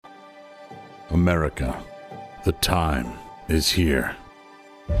America, the time is here.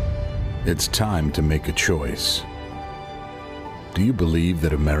 It's time to make a choice. Do you believe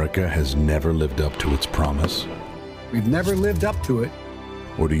that America has never lived up to its promise? We've never lived up to it.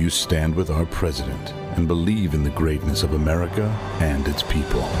 Or do you stand with our president and believe in the greatness of America and its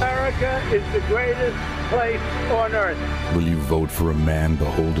people? America is the greatest place on earth. Will you vote for a man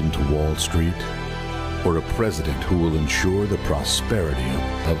beholden to Wall Street? Or a president who will ensure the prosperity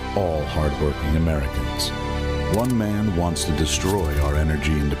of all hardworking Americans? One man wants to destroy our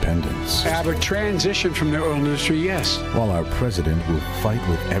energy independence. Have a transition from the oil industry, yes. While our president will fight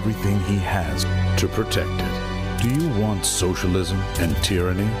with everything he has to protect it. Do you want socialism and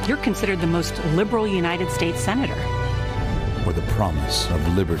tyranny? You're considered the most liberal United States senator. Or the promise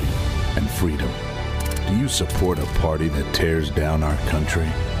of liberty and freedom? Do you support a party that tears down our country?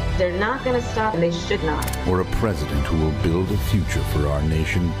 They're not going to stop, and they should not. Or a president who will build a future for our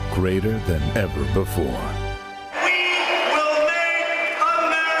nation greater than ever before? We will make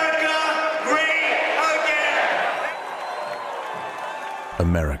America great again!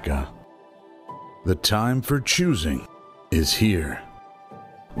 America. The time for choosing is here.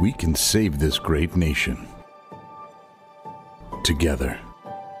 We can save this great nation. Together.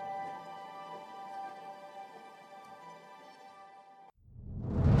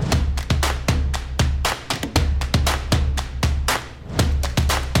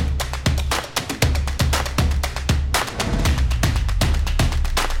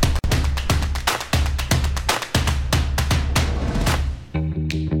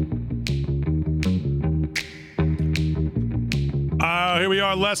 Here we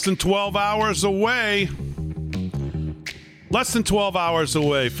are, less than 12 hours away. Less than 12 hours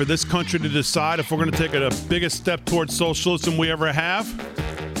away for this country to decide if we're going to take the biggest step towards socialism we ever have,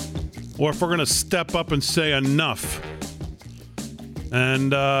 or if we're going to step up and say enough.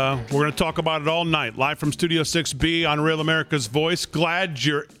 And we're going to talk about it all night. Live from Studio 6B on Real America's Voice. Glad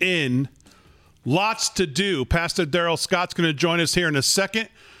you're in. Lots to do. Pastor Daryl Scott's going to join us here in a second.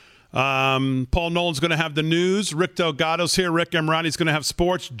 Paul Nolan's going to have the news. Rick Delgado's here. Rick Emirati's going to have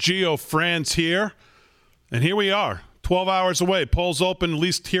sports. Gio Fran's here. And here we are, 12 hours away. Polls open, at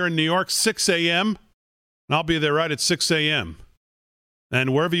least here in New York, 6 a.m. And I'll be there right at 6 a.m.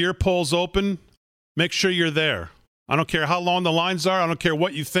 And wherever your polls open, make sure you're there. I don't care how long the lines are. I don't care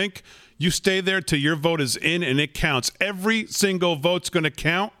what you think. You stay there till your vote is in and it counts. Every single vote's going to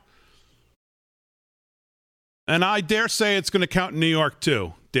count. And I dare say it's going to count in New York,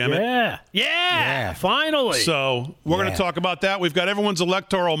 too. Damn it. Yeah. Finally. So we're going to talk about that. We've got everyone's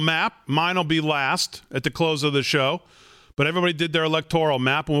electoral map. Mine will be last at the close of the show. But everybody did their electoral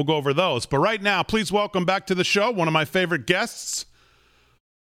map, and we'll go over those. But right now, please welcome back to the show one of my favorite guests,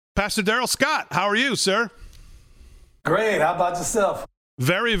 Pastor Daryl Scott. How are you, sir? Great. How about yourself?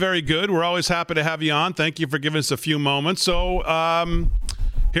 Very, very good. We're always happy to have you on. Thank you for giving us a few moments. So,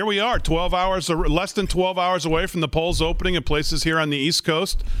 here we are, 12 hours, or less than 12 hours away from the polls opening in places here on the East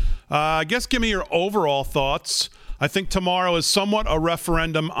Coast. I guess give me your overall thoughts. I think tomorrow is somewhat a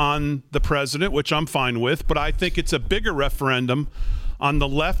referendum on the president, which I'm fine with, but I think it's a bigger referendum on the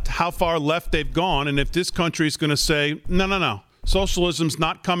left, how far left they've gone, and if this country is going to say, no, socialism's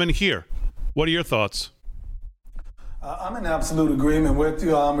not coming here. What are your thoughts? I'm in absolute agreement with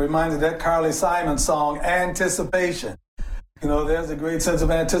you. I'm reminded of that Carly Simon song, Anticipation. You know, there's a great sense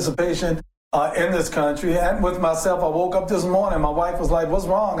of anticipation in this country. And with myself, I woke up this morning. My wife was like, what's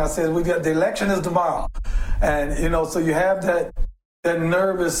wrong? I said, the election is tomorrow. And, you know, so you have that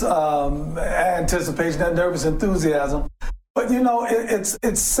nervous anticipation, that nervous enthusiasm. But, you know,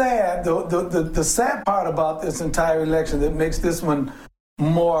 it's sad. The sad part about this entire election that makes this one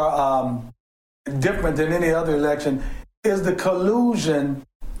more different than any other election is the collusion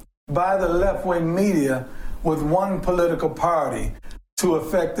by the left-wing media with one political party to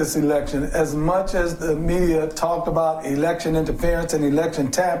affect this election. As much as the media talked about election interference and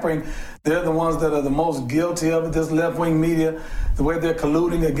election tampering, they're the ones that are the most guilty of it, this left-wing media, the way they're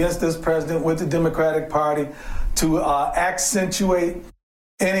colluding against this president with the Democratic Party to accentuate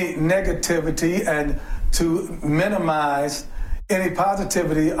any negativity and to minimize any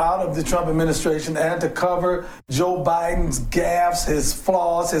positivity out of the Trump administration and to cover Joe Biden's gaffes, his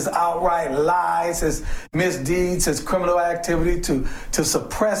flaws, his outright lies, his misdeeds, his criminal activity, to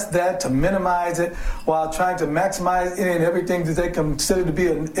suppress that, to minimize it, while trying to maximize any and everything that they consider to be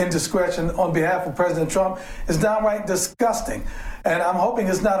an indiscretion on behalf of President Trump is downright disgusting. And I'm hoping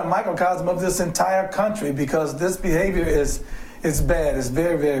it's not a microcosm of this entire country, because this behavior is bad. It's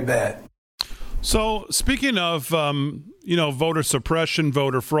very, very bad. So speaking of, voter suppression,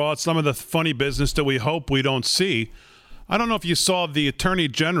 voter fraud, some of the funny business that we hope we don't see, I don't know if you saw the Attorney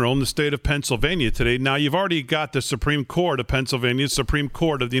General in the state of Pennsylvania today. Now, you've already got the Supreme Court of Pennsylvania, Supreme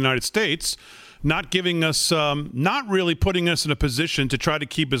Court of the United States, not giving us, not really putting us in a position to try to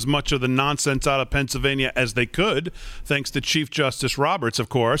keep as much of the nonsense out of Pennsylvania as they could, thanks to Chief Justice Roberts, of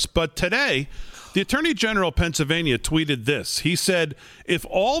course. But today, the Attorney General of Pennsylvania tweeted this. He said, if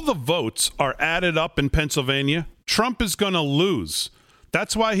all the votes are added up in Pennsylvania, Trump is going to lose.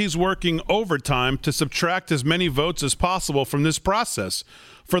 That's why he's working overtime to subtract as many votes as possible from this process.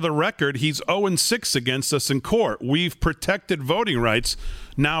 For the record, he's 0-6 against us in court. We've protected voting rights.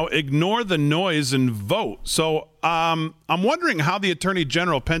 Now ignore the noise and vote. So I'm wondering how the Attorney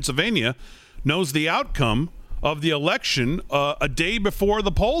General of Pennsylvania knows the outcome of the election a day before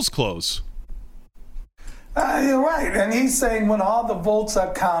the polls close. You're right. And he's saying when all the votes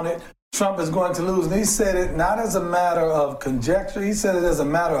are counted, Trump is going to lose. And he said it not as a matter of conjecture. He said it as a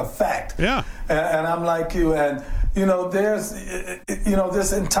matter of fact. Yeah. And I'm like you. And, there's,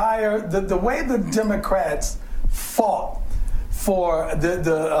 this entire, the way the Democrats fought for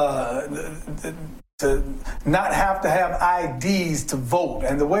to not have to have IDs to vote,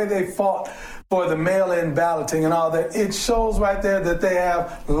 and the way they fought for the mail-in balloting and all that, it shows right there that they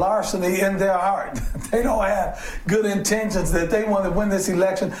have larceny in their heart. They don't have good intentions, that they want to win this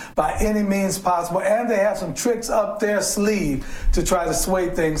election by any means possible, and they have some tricks up their sleeve to try to sway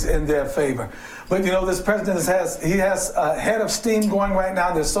things in their favor. But, this president has a head of steam going right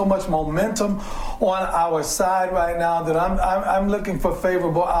now. There's so much momentum on our side right now that I'm looking for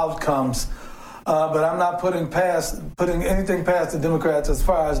favorable outcomes. But I'm not putting anything past the Democrats as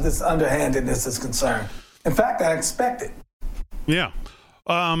far as this underhandedness is concerned. In fact, I expect it. Yeah.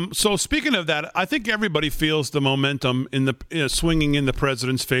 So speaking of that, I think everybody feels the momentum in the swinging in the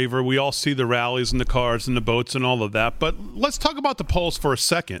president's favor. We all see the rallies and the cars and the boats and all of that. But let's talk about the polls for a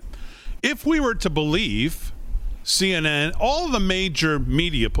second. If we were to believe CNN, all of the major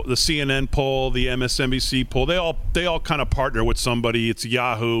media, the CNN poll, the MSNBC poll, they all kind of partner with somebody. It's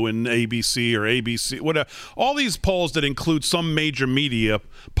Yahoo and ABC or ABC, whatever. All these polls that include some major media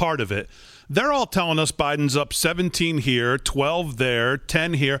part of it, they're all telling us Biden's up 17 here, 12 there,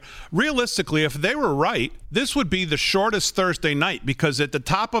 10 here. Realistically, if they were right, this would be the shortest Thursday night, because at the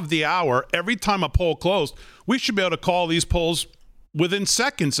top of the hour, every time a poll closed, we should be able to call these polls within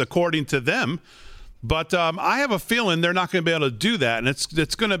seconds, according to them. But I have a feeling they're not going to be able to do that. And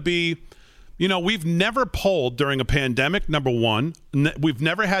it's going to be, we've never polled during a pandemic, number one. We've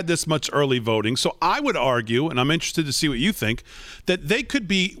never had this much early voting. So I would argue, and I'm interested to see what you think, that they could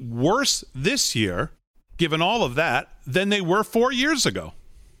be worse this year, given all of that, than they were 4 years ago.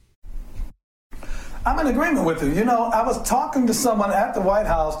 I'm in agreement with you. I was talking to someone at the White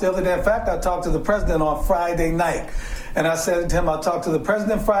House the other day. In fact, I talked to the president on Friday night. And I said to him, I talked to the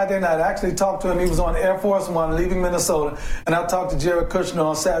president Friday night. I actually talked to him. He was on Air Force One leaving Minnesota. And I talked to Jared Kushner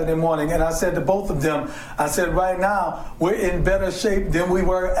on Saturday morning. And I said to both of them, I said, right now, we're in better shape than we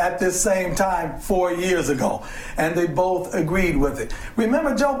were at this same time 4 years ago. And they both agreed with it.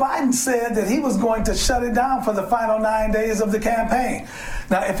 Remember, Joe Biden said that he was going to shut it down for the final 9 days of the campaign.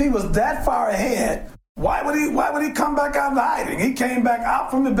 Now, if he was that far ahead, why would he come back out of hiding? He came back out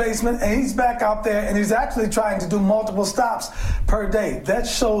from the basement, and he's back out there, and he's actually trying to do multiple stops per day. That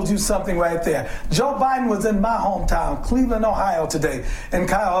shows you something right there. Joe Biden was in my hometown, Cleveland, Ohio, today, in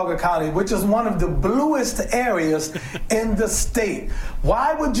Cuyahoga County, which is one of the bluest areas in the state.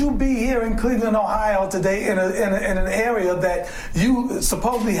 Why would you be here in Cleveland, Ohio today in an area that you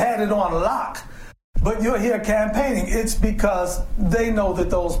supposedly had it on lock? But you're here campaigning? It's because they know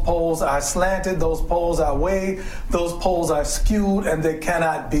that those polls are slanted, those polls are weighed, those polls are skewed, and they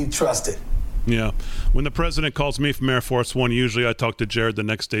cannot be trusted. Yeah. When the president calls me from Air Force One, usually I talk to Jared the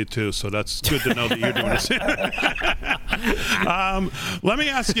next day, too. So that's good to know that you're doing this. Let me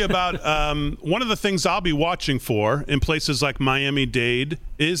ask you about one of the things I'll be watching for in places like Miami-Dade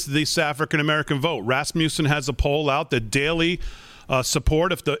is this African-American vote. Rasmussen has a poll out that daily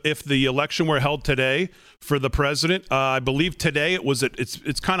support if the election were held today for the president. I believe today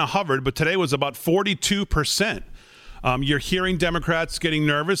it's kind of hovered, but today was about 42%. You're hearing Democrats getting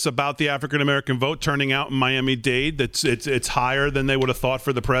nervous about the African-American vote turning out in Miami-Dade. It's higher than they would have thought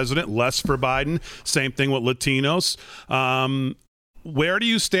for the president, less for Biden. Same thing with Latinos. Where do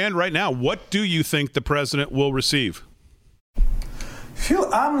you stand right now? What do you think the president will receive?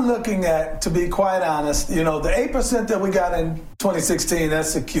 I'm looking at, to be quite honest, the 8% that we got in 2016, that's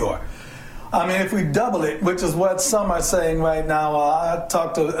secure. I mean, if we double it, which is what some are saying right now, I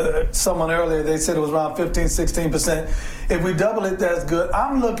talked to someone earlier, they said it was around 15, 16%. If we double it, that's good.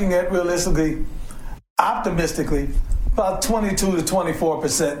 I'm looking at realistically, optimistically, about 22 to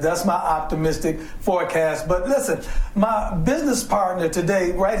 24%. That's my optimistic forecast. But listen, my business partner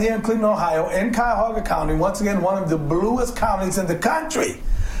today, right here in Cleveland, Ohio, in Cuyahoga County, once again, one of the bluest counties in the country.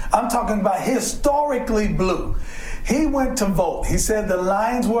 I'm talking about historically blue. He went to vote. He said the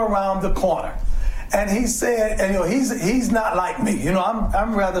lines were around the corner. And he said, and he's not like me.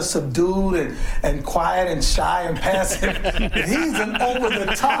 I'm rather subdued and quiet and shy and passive. He's an over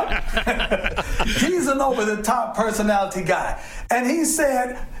the top personality guy. And he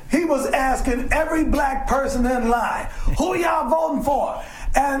said he was asking every black person in line, who y'all voting for?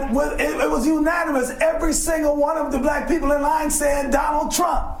 And it was unanimous. Every single one of the black people in line said Donald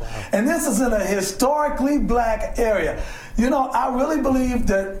Trump. And this is in a historically black area. I really believe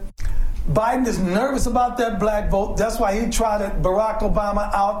that Biden is nervous about that black vote. That's why he trotted Barack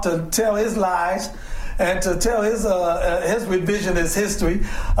Obama out to tell his lies and to tell his revisionist history.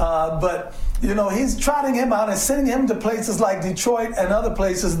 But he's trotting him out and sending him to places like Detroit and other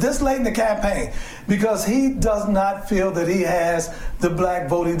places this late in the campaign because he does not feel that he has the black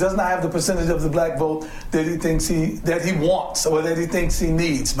vote. He does not have the percentage of the black vote that he thinks that he wants or that he thinks he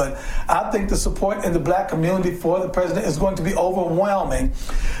needs. But I think the support in the black community for the president is going to be overwhelming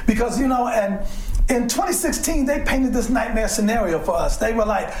because, and in 2016, they painted this nightmare scenario for us. They were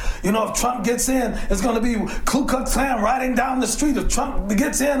like, if Trump gets in, it's going to be Ku Klux Klan riding down the street. If Trump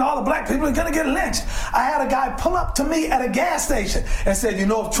gets in, all the black people are going to get lynched. I had a guy pull up to me at a gas station and said,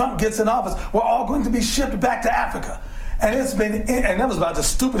 if Trump gets in office, we're all going to be shipped back to Africa. And and that was about the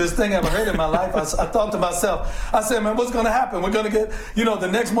stupidest thing I ever heard in my life. I thought to myself, I said, man, what's going to happen? We're going to get, the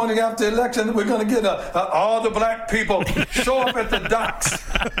next morning after the election, we're going to get all the black people show up at the docks.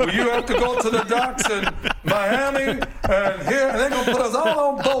 You have to go to the docks in Miami and here, and they're going to put us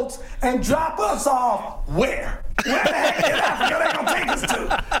all on boats and drop us off where? Where the heck in Africa they going to take us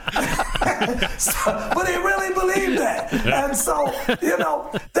to? But he really believed that. And so,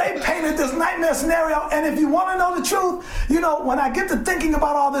 they painted this nightmare scenario. And if you want to know the truth, when I get to thinking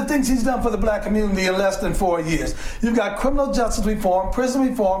about all the things he's done for the black community in less than 4 years, you've got criminal justice reform, prison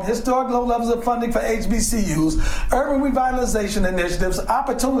reform, historic low levels of funding for HBCUs, urban revitalization initiatives,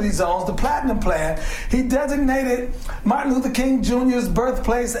 opportunity zones, the Platinum Plan. He designated Martin Luther King Jr.'s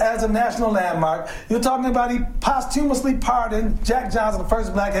birthplace as a national landmark. You're talking about he posthumously pardoned Jack Johnson, the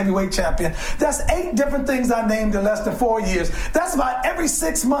first black heavyweight champion. That's 8 different things I named in less than 4 years. That's about every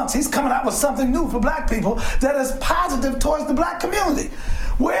 6 months he's coming out with something new for black people that is positive towards the black community.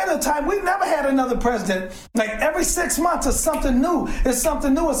 We're in a time, we've never had another president, like every 6 months is something new. It's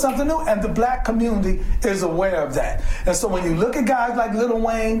something new, and the black community is aware of that. And so when you look at guys like Lil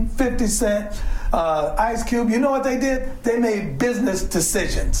Wayne, 50 Cent, Ice Cube, you know what they did? They made business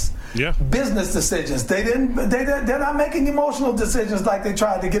decisions. Yeah. Business decisions. They're not making emotional decisions like they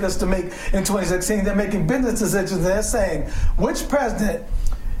tried to get us to make in 2016. They're making business decisions. They're saying, which president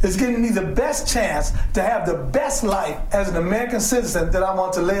is giving me the best chance to have the best life as an American citizen that I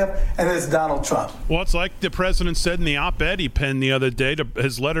want to live, and it's Donald Trump. Well, it's like the president said in the op-ed he penned the other day,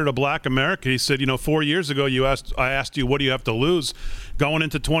 his letter to Black America. He said, 4 years ago, I asked you, what do you have to lose? Going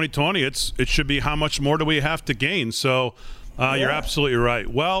into 2020, it should be how much more do we have to gain? So you're absolutely right.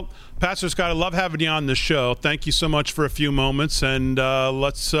 Well, Pastor Scott, I love having you on the show. Thank you so much for a few moments, and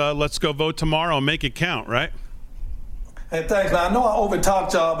let's go vote tomorrow and make it count, right? Hey, thanks, man. I know I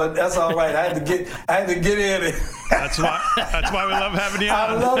overtalked y'all, but that's all right. I had to get in it. That's why we love having you on.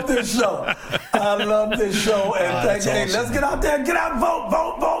 I love this show. And thank you. Hey, let's get out there and get out and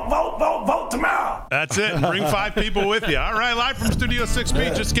vote tomorrow. That's it. And bring 5 people with you. All right, live from Studio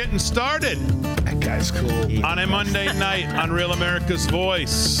 6B, just getting started. That guy's cool. On a Monday night on Real America's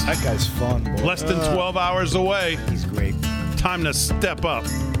Voice. That guy's fun, boy. Less than 12 hours away. He's great. Time to step up.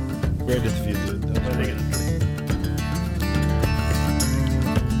 Very good for you, dude.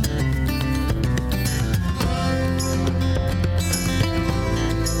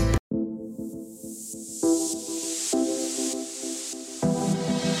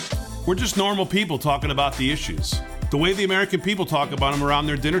 We're just normal people talking about the issues, the way the American people talk about them around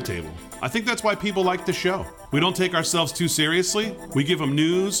their dinner table. I think that's why people like the show. We don't take ourselves too seriously. We give them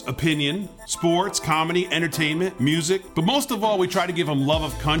news, opinion, sports, comedy, entertainment, music. But most of all, we try to give them love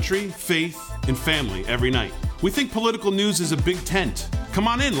of country, faith, and family every night. We think political news is a big tent. Come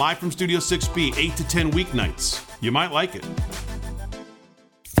on in, live from Studio 6B, 8 to 10 weeknights. You might like it.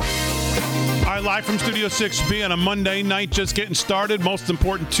 All right, live from Studio 6B on a Monday night, just getting started. Most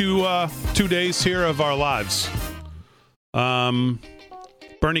important 2 days here of our lives.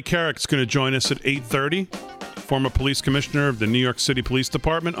 Bernie Kerrick's going to join us at 8:30. Former police commissioner of the New York City Police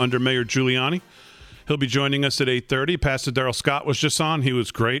Department under Mayor Giuliani. He'll be joining us at 8:30. Pastor Darrell Scott was just on. He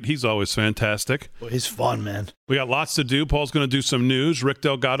was great. He's always fantastic. Well, he's fun, man. We got lots to do. Paul's going to do some news. Rick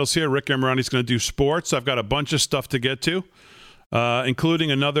Delgado's here. Rick Emirani's going to do sports. I've got a bunch of stuff to get to, including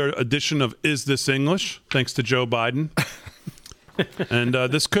another edition of Is This English, thanks to Joe Biden. And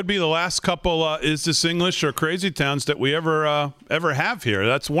this could be the last couple Is This English or Crazy Towns that we ever have here.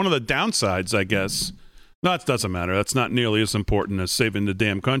 That's one of the downsides, I guess. No, it doesn't matter. That's not nearly as important as saving the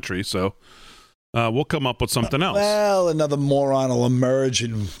damn country, so... we'll come up with something else. Well, another moron will emerge,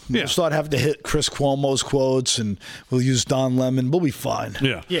 and we'll start having to hit Chris Cuomo's quotes, and we'll use Don Lemon. We'll be fine.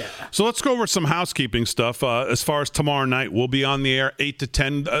 Yeah. So let's go over some housekeeping stuff. As far as tomorrow night, we'll be on the air 8 to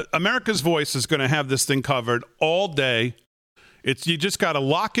 10. America's Voice is going to have this thing covered all day. You just got to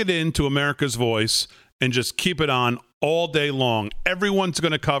lock it into America's Voice and just keep it on all day long. Everyone's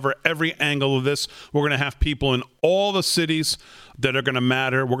going to cover every angle of this. We're going to have people in all the cities that are going to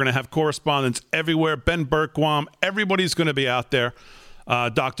matter. We're going to have correspondents everywhere. Ben Bergquam, everybody's going to be out there.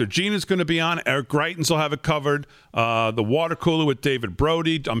 Dr. Gene is going to be on. Eric Greitens will have it covered. The Water Cooler with David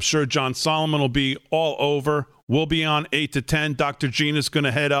Brody. I'm sure John Solomon will be all over. We'll be on 8 to 10. Dr. Gene is going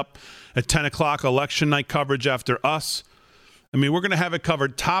to head up at 10 o'clock, election night coverage after us. I mean, we're going to have it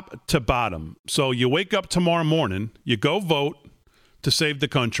covered top to bottom. So you wake up tomorrow morning, you go vote to save the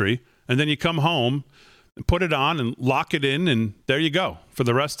country, and then you come home and put it on and lock it in, and there you go for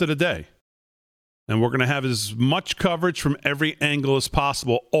the rest of the day. And we're going to have as much coverage from every angle as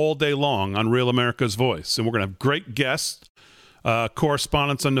possible all day long on Real America's Voice. And we're going to have great guests,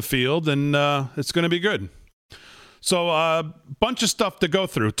 correspondents on the field, and it's going to be good. So a bunch of stuff to go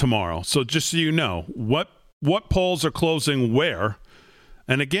through tomorrow. So just so you know, what polls are closing where.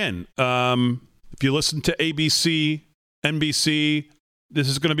 And again, if you listen to ABC, NBC, this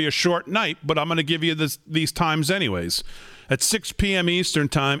is going to be a short night, but I'm going to give you these times anyways. At 6 p.m. Eastern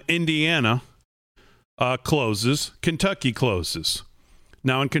time, Indiana closes. Kentucky closes.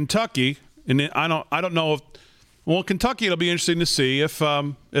 Now in Kentucky, and I don't know if, well, Kentucky, it'll be interesting to see if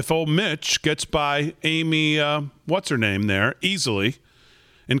old Mitch gets by Amy, what's her name there, easily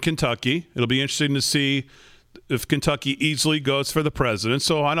in Kentucky. It'll be interesting to see if Kentucky easily goes for the president.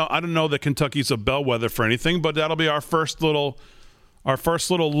 So I don't know that Kentucky's a bellwether for anything, but that'll be our first little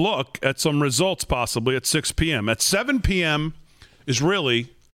look at some results possibly at 6 p.m. At 7 p.m. is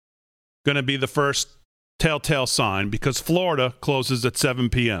really going to be the first telltale sign because Florida closes at 7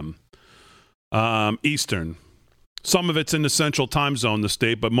 p.m. Eastern. Some of it's in the central time zone, the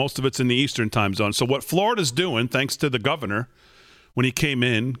state, but most of it's in the eastern time zone. So what Florida's doing, thanks to the governor, when he came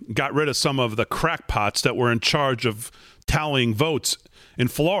in, got rid of some of the crackpots that were in charge of tallying votes in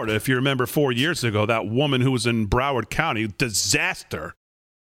Florida. If you remember 4 years ago, that woman who was in Broward County, disaster,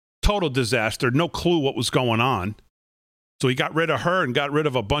 total disaster, no clue what was going on. So he got rid of her and got rid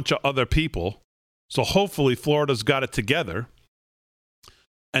of a bunch of other people. So hopefully Florida's got it together.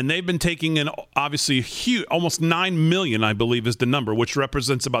 And they've been taking in, obviously, huge, almost 9 million, I believe, is the number, which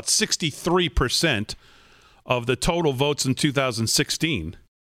represents about 63% of the total votes in 2016.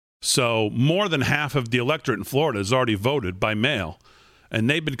 So more than half of the electorate in Florida has already voted by mail. And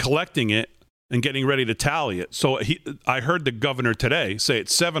they've been collecting it and getting ready to tally it. So I heard the governor today say at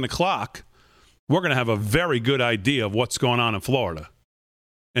 7 o'clock, we're going to have a very good idea of what's going on in Florida.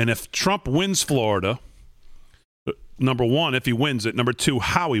 And if Trump wins Florida, number one, if he wins it. Number two,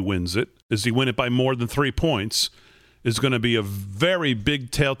 how he wins it. Does he win it by more than 3 points? Is going to be a very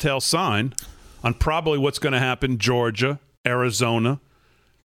big telltale sign on probably what's going to happen Georgia, Arizona,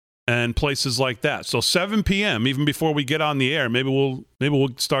 and places like that. So 7 p.m., even before we get on the air, maybe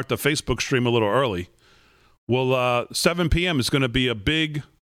we'll start the Facebook stream a little early. 7 p.m. is going to be a big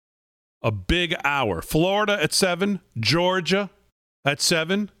hour. Florida at 7, Georgia at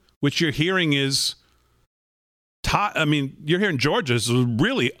 7, which you're hearing is you're hearing Georgia is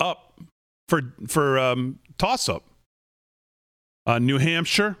really up for toss-up. New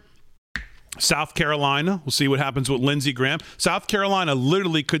Hampshire, South Carolina. We'll see what happens with Lindsey Graham. South Carolina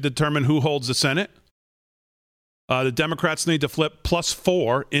literally could determine who holds the Senate. The Democrats need to flip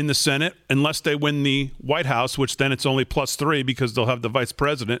 +4 in the Senate unless they win the White House, which then it's only +3 because they'll have the vice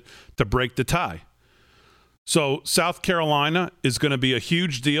president to break the tie. So South Carolina is going to be a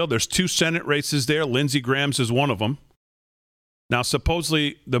huge deal. There's 2 Senate races there. Lindsey Graham's is one of them. Now,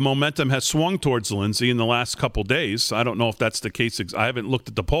 supposedly the momentum has swung towards Lindsey in the last couple days. I don't know if that's the case. I haven't looked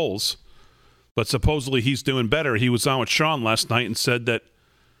at the polls, but supposedly he's doing better. He was on with Sean last night and said that,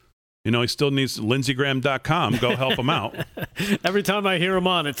 he still needs lindseygraham.com. Go help him out. Every time I hear him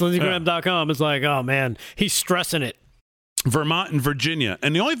on, it's lindseygraham.com. It's like, oh, man, he's stressing it. Vermont and Virginia.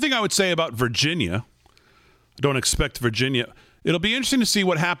 And the only thing I would say about Virginia, I don't expect Virginia. It'll be interesting to see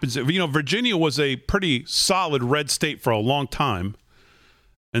what happens. Virginia was a pretty solid red state for a long time.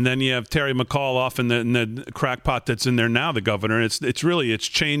 And then you have Terry McAuliffe and the crackpot that's in there now, the governor. It's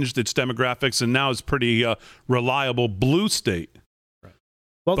changed its demographics, and now it's pretty reliable blue state. Right.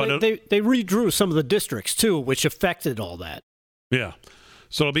 Well, they redrew some of the districts, too, which affected all that. Yeah.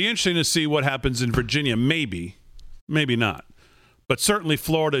 So it'll be interesting to see what happens in Virginia. Maybe not. But certainly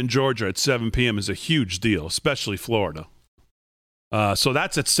Florida and Georgia at 7 p.m. is a huge deal, especially Florida. So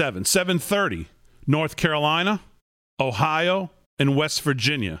that's at 7. 7:30, North Carolina, Ohio, and West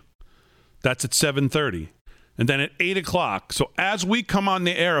Virginia. That's at 7:30. And then at 8 o'clock, so as we come on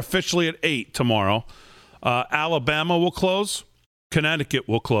the air officially at 8 tomorrow, Alabama will close, Connecticut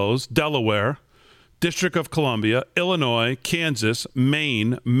will close, Delaware, District of Columbia, Illinois, Kansas,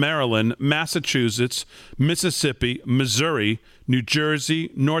 Maine, Maryland, Massachusetts, Mississippi, Missouri, New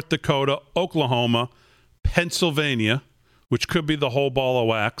Jersey, North Dakota, Oklahoma, Pennsylvania, which could be the whole ball of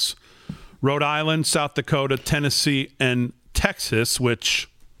wax, Rhode Island, South Dakota, Tennessee, and Texas, which,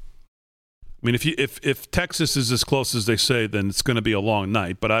 I mean, if Texas is as close as they say, then it's going to be a long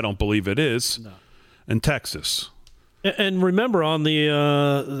night, but I don't believe it is. No. And Texas. And remember, on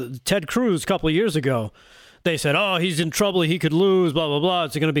the Ted Cruz a couple of years ago, they said, oh, he's in trouble, he could lose, blah, blah, blah,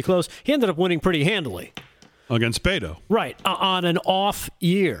 it's going to be close. He ended up winning pretty handily. Against Beto. Right, on an off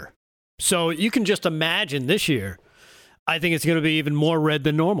year. So you can just imagine this year, I think it's going to be even more red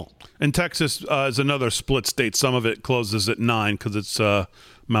than normal. And Texas is another split state. Some of it closes at 9 because it's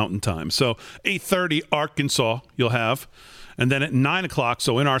mountain time. So 8:30, Arkansas you'll have. And then at 9 o'clock,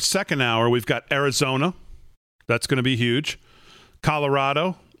 so in our second hour, we've got Arizona. That's going to be huge.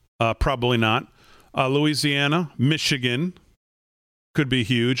 Colorado, probably not. Louisiana, Michigan could be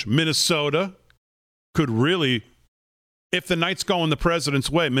huge. Minnesota could really, if the night's going the president's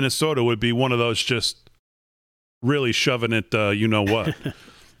way, Minnesota would be one of those just really shoving it,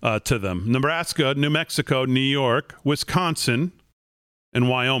 to them. Nebraska, New Mexico, New York, Wisconsin, and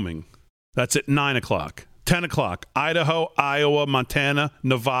Wyoming. That's at 9 o'clock. 10 o'clock, Idaho, Iowa, Montana,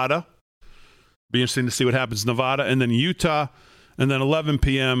 Nevada. Be interesting to see what happens in Nevada. And then Utah, and then 11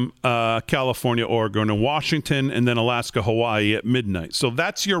 p.m., California, Oregon, and Washington, and then Alaska, Hawaii at midnight. So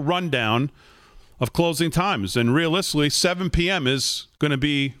that's your rundown of closing times. And realistically, 7 p.m. is going to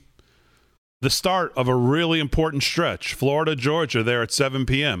be the start of a really important stretch. Florida, Georgia, there at 7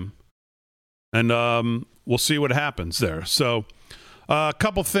 p.m. And we'll see what happens there. So a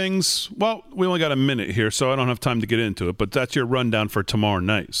couple things. Well, we only got a minute here, so I don't have time to get into it. But that's your rundown for tomorrow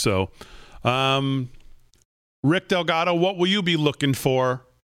night. So Rick Delgado, what will you be looking for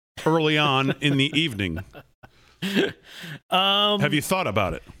early on in the evening? Have you thought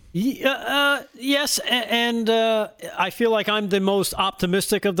about it? Yes, and I feel like I'm the most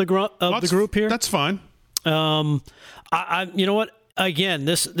optimistic of the group here. That's fine. I you know what? Again,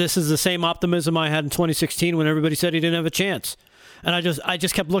 this is the same optimism I had in 2016 when everybody said he didn't have a chance, and I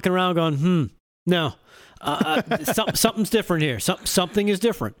just kept looking around, going, no. Something's different here. Something is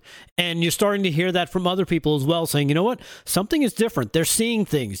different. And you're starting to hear that from other people as well, saying, you know what? Something is different. They're seeing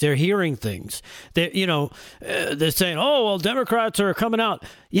things. They're hearing things. They're saying, oh, well, Democrats are coming out.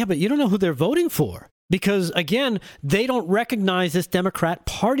 Yeah, but you don't know who they're voting for. Because, again, they don't recognize this Democrat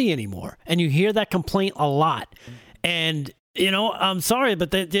Party anymore. And you hear that complaint a lot. And I'm sorry,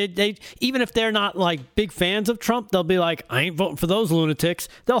 but they even if they're not like big fans of Trump, they'll be like, I ain't voting for those lunatics.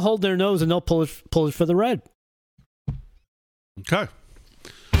 They'll hold their nose and they'll pull it for the red. Okay.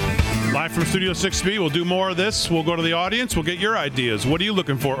 Live from Studio 6B, we'll do more of this. We'll go to the audience. We'll get your ideas. What are you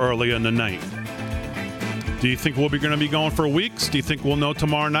looking for early in the night? Do you think we're going to be going for weeks? Do you think we'll know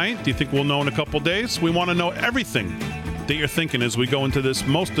tomorrow night? Do you think we'll know in a couple days? We want to know everything that you're thinking as we go into this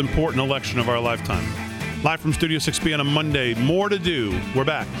most important election of our lifetime. Live from Studio 6B on a Monday. More to do. We're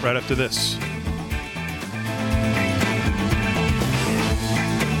back right after this.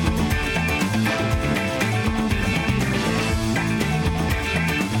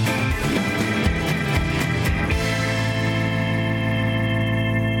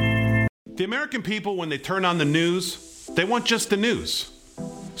 The American people, when they turn on the news, they want just the news.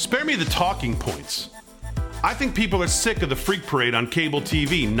 Spare me the talking points. I think people are sick of the freak parade on cable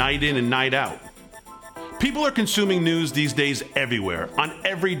TV, night in and night out. People are consuming news these days everywhere, on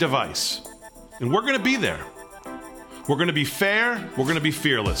every device. And we're going to be there. We're going to be fair. We're going to be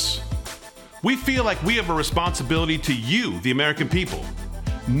fearless. We feel like we have a responsibility to you, the American people.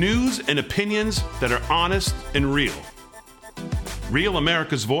 News and opinions that are honest and real. Real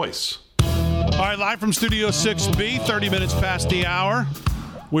America's voice. All right, live from Studio 6B, 30 minutes past the hour.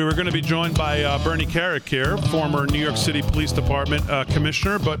 We were going to be joined by Bernie Kerik here, former New York City Police Department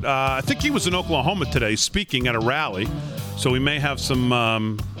commissioner, but I think he was in Oklahoma today speaking at a rally. So we may have some.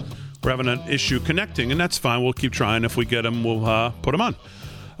 We're having an issue connecting, and that's fine. We'll keep trying. If we get him, we'll put him on.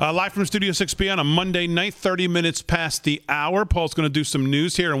 Live from Studio 6B on a Monday night, 30 minutes past the hour. Paul's going to do some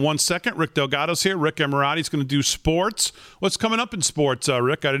news here in 1 second. Rick Delgado's here. Rick Emirati's going to do sports. What's coming up in sports,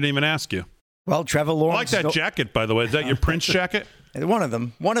 Rick? I didn't even ask you. Well, Trevor Lawrence. I like that jacket, by the way. Is that your Prince jacket? One of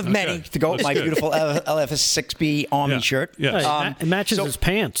them. One of many to go with my beautiful LFS6B Army shirt. Yeah. It matches his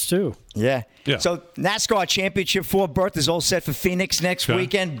pants, too. Yeah. So NASCAR Championship 4 berth is all set for Phoenix next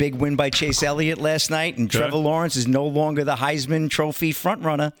weekend. Big win by Chase Elliott last night. And Trevor Lawrence is no longer the Heisman Trophy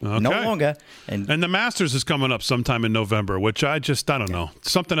frontrunner. No longer. And the Masters is coming up sometime in November, which I don't know.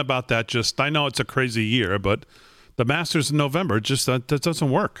 Something about that I know it's a crazy year, but the Masters in November, that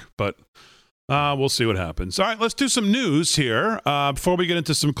doesn't work. But we'll see what happens. All right, let's do some news here. Before we get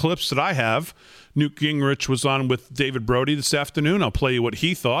into some clips that I have, Newt Gingrich was on with David Brody this afternoon. I'll play you what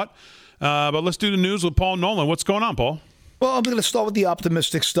he thought. But let's do the news with Paul Nolan. What's going on, Paul? Well, I'm going to start with the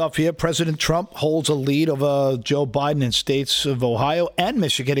optimistic stuff here. President Trump holds a lead over Joe Biden in states of Ohio and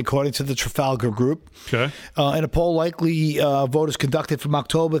Michigan, according to the Trafalgar Group. Okay. In a poll likely voters conducted from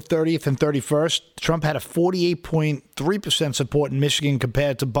October 30th and 31st, Trump had a 48.3% support in Michigan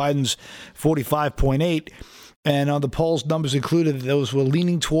compared to Biden's 45.8%. And the poll's numbers included that those were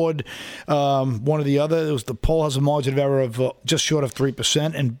leaning toward one or the other. The poll has a margin of error of just short of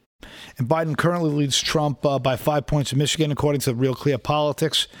 3%. And Biden currently leads Trump by 5 points in Michigan, according to Real Clear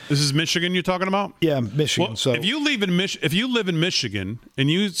Politics. This is Michigan you're talking about? Yeah, Michigan. Well, so if you live in Michigan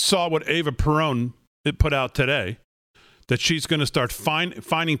and you saw what Ava Perón put out today, that she's going to start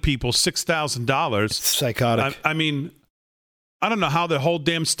fining people $6,000. Psychotic. I mean, I don't know how the whole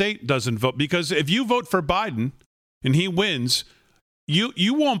damn state doesn't vote, because if you vote for Biden and he wins,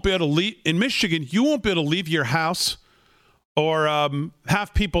 you won't be able to leave in Michigan. You won't be able to leave your house. Or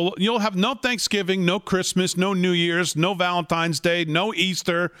have people, you'll have no Thanksgiving, no Christmas, no New Year's, no Valentine's Day, no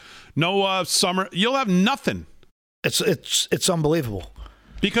Easter, no summer. You'll have nothing. It's unbelievable.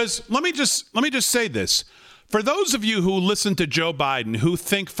 Because let me just say this. For those of you who listen to Joe Biden, who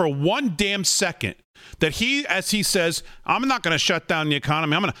think for one damn second that he, as he says, I'm not going to shut down the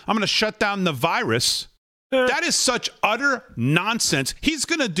economy, I'm going to shut down the virus, that is such utter nonsense. He's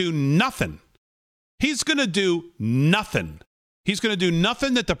going to do nothing. He's going to do nothing. He's going to do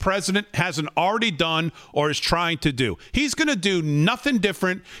nothing that the president hasn't already done or is trying to do. He's going to do nothing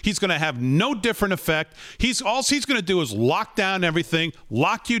different. He's going to have no different effect. All he's going to do is lock down everything,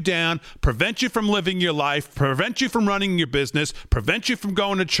 lock you down, prevent you from living your life, prevent you from running your business, prevent you from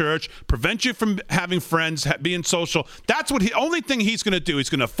going to church, prevent you from having friends, being social. That's what only thing he's going to do.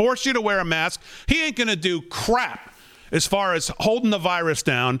 He's going to force you to wear a mask. He ain't going to do crap as far as holding the virus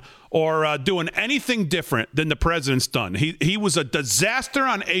down or doing anything different than the president's done. He was a disaster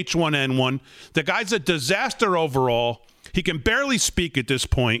on H1N1. The guy's a disaster overall. He can barely speak at this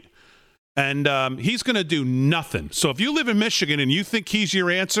point, and he's going to do nothing. So if you live in Michigan and you think he's your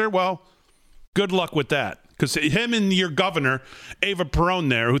answer, well, good luck with that. Because him and your governor, Ava Perón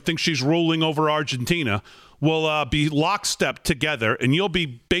there, who thinks she's ruling over Argentina, will be lockstep together, and you'll be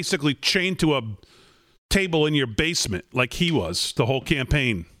basically chained to a table in your basement like he was the whole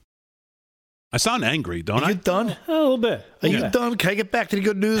campaign. I sound angry, don't I? Are you done? A little bit. Are you done? Can I get back to the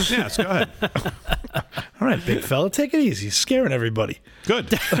good news? Yes, go ahead. All right, big fella, take it easy. You're scaring everybody.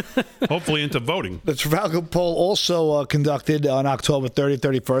 Good. Hopefully into voting. The Trafalgar poll also conducted on October 30th,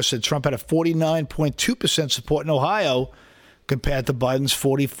 31st said Trump had a 49.2% support in Ohio compared to Biden's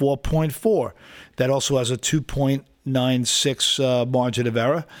 44.4%. That also has a 2.96 margin of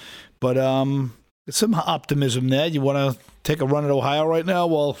error. But some optimism there. You want to take a run at Ohio right now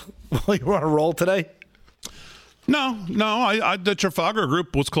while you're on a roll today? No. The Trafalgar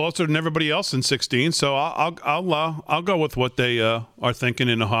Group was closer than everybody else in 16, so I'll go with what they are thinking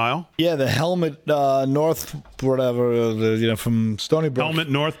in Ohio. Yeah, the Helmet North, whatever, from Stony Brook. Helmet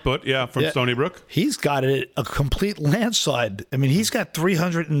North, from Stony Brook. He's got a complete landslide. I mean, he's got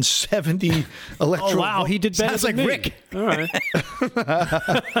 370 electoral. Oh wow, he did better. Sounds like than me. Rick. All right.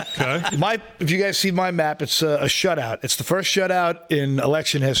 Okay. If you guys see my map, it's a shutout. It's the first shutout in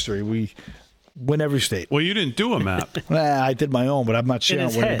election history. We win every state. Well, you didn't do a map. I did my own, but I'm not sharing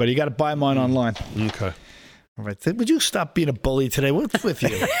it with anybody. You got to buy mine online. Okay. All right. Would you stop being a bully today? What's with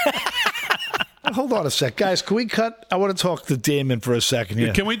you? Hold on a sec. Guys, can we cut? I want to talk to Damon for a second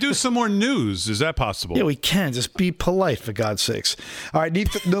here. Can we do some more news? Is that possible? Yeah, we can. Just be polite, for God's sakes. All right.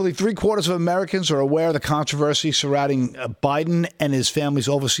 Nearly 3/4 of Americans are aware of the controversy surrounding Biden and his family's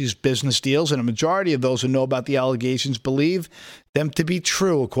overseas business deals, and a majority of those who know about the allegations believe them to be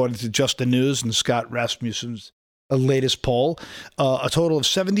true, according to Just the News and Scott Rasmussen's latest poll. A total of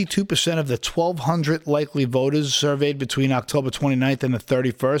 72% of the 1,200 likely voters surveyed between October 29th and the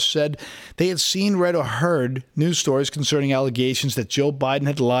 31st said they had seen, read, or heard news stories concerning allegations that Joe Biden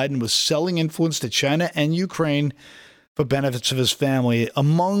had lied and was selling influence to China and Ukraine for benefits of his family.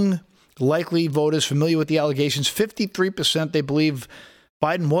 Among likely voters familiar with the allegations, 53% they believe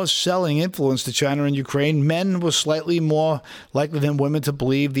Biden was selling influence to China and Ukraine. Men were slightly more likely than women to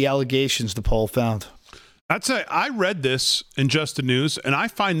believe the allegations, the poll found. I'd say I read this in Just the News, and I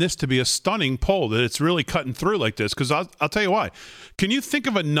find this to be a stunning poll that it's really cutting through like this, because I'll tell you why. Can you think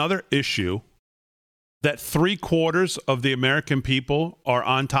of another issue that 3/4 of the American people are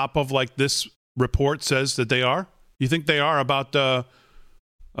on top of like this report says that they are? You think they are about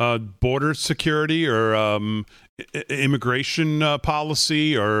border security or immigration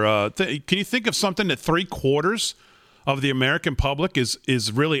policy? Or can you think of something that 3/4 of the American public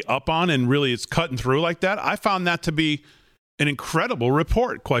is really up on and really is cutting through like that? I found that to be an incredible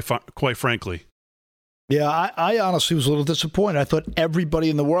report, quite frankly. Yeah, I honestly was a little disappointed. I thought everybody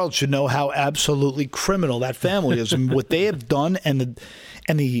in the world should know how absolutely criminal that family is and what they have done and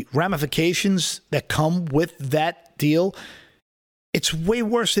the ramifications that come with that deal. It's way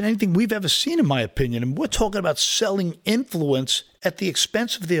worse than anything we've ever seen, in my opinion. And we're talking about selling influence at the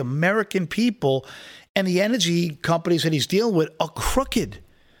expense of the American people. And the energy companies that he's dealing with are crooked.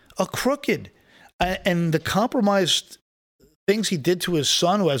 And the compromised things he did to his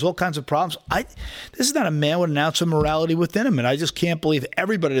son, who has all kinds of problems. This is not a man with an ounce of morality within him. And I just can't believe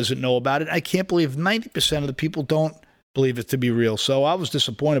everybody doesn't know about it. I can't believe 90% of the people don't believe it to be real. So I was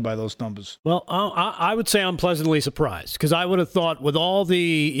disappointed by those numbers. Well, I would say I'm pleasantly surprised, because I would have thought with all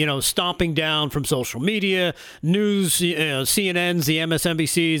the, stomping down from social media, news, CNNs, the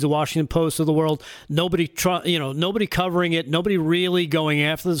MSNBCs, the Washington Post of the world, nobody covering it, nobody really going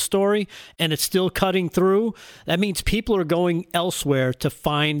after the story, and it's still cutting through. That means people are going elsewhere to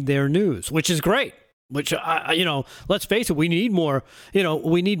find their news, which is great. Which, let's face it, we need more,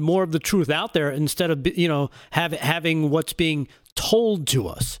 we need more of the truth out there instead of, having what's being told to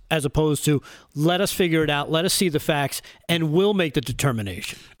us, as opposed to let us figure it out, let us see the facts, and we'll make the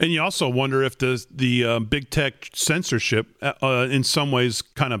determination. And you also wonder if the big tech censorship in some ways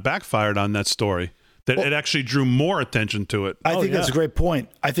kind of backfired on that story. That it actually drew more attention to it. I think that's a great point.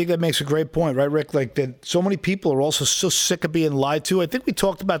 I think that makes a great point, right, Rick? Like that, so many people are also so sick of being lied to. I think we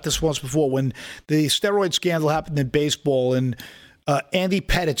talked about this once before when the steroid scandal happened in baseball, and Andy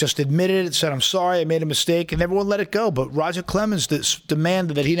Pettitte just admitted it, said, "I'm sorry, I made a mistake," and everyone let it go. But Roger Clemens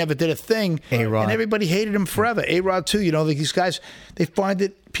demanded that he never did a thing, A-Rod. And everybody hated him forever. A-Rod too. These guys, they find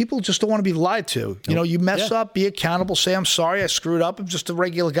that people just don't want to be lied to. You mess up, be accountable, say, "I'm sorry, I screwed up. I'm just a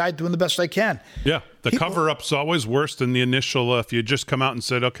regular guy doing the best I can." Yeah, the cover-up's always worse than the initial. If you just come out and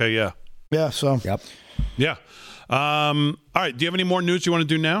said, "Okay, yeah." Yeah. So. Yep. Yeah. All right. Do you have any more news you want to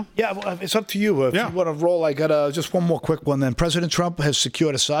do now? Yeah, well, it's up to you. If you want to roll, I got just one more quick one then. President Trump has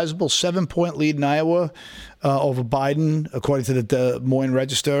secured a sizable 7-point lead in Iowa over Biden, according to the Des Moines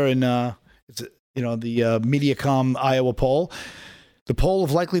Register and the Mediacom Iowa poll. The poll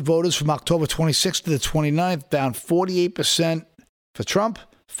of likely voters from October 26th to the 29th found 48% for Trump,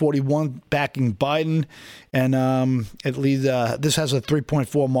 41 backing Biden, and it leads. This has a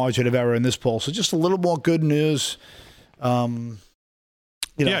 3.4 margin of error in this poll. So just a little more good news. Yeah,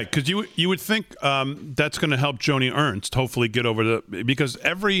 because you would think that's going to help Joni Ernst hopefully get over because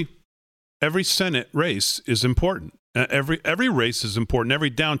every Senate race is important. Every race is important.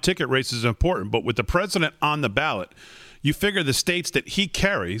 Every down ticket race is important. But with the president on the ballot, you figure the states that he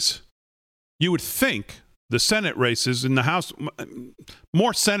carries, you would think the Senate races in the House,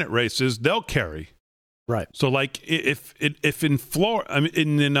 more Senate races, they'll carry. Right. So, like, if in Florida, I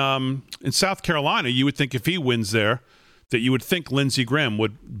mean, in South Carolina, you would think if he wins there, that you would think Lindsey Graham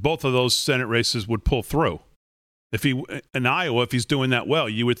both of those Senate races would pull through. If in Iowa, if he's doing that well,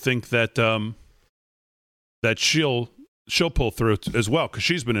 you would think that that she'll pull through as well because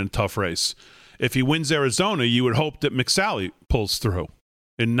she's been in a tough race. If he wins Arizona, you would hope that McSally pulls through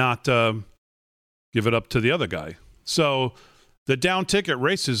and not give it up to the other guy. So the down ticket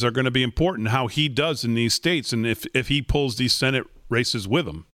races are going to be important, how he does in these states, and if he pulls these Senate races with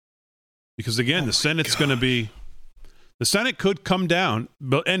him. Because, again, the Senate's going to be – the Senate could come down.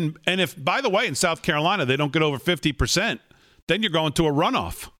 And if, by the way, in South Carolina they don't get over 50%, then you're going to a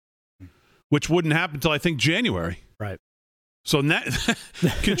runoff, which wouldn't happen until, I think, January. Right. So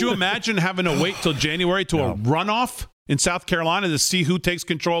could you imagine having to wait till January to a runoff in South Carolina to see who takes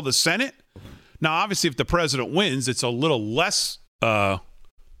control of the Senate? Now, obviously, if the president wins, it's a little less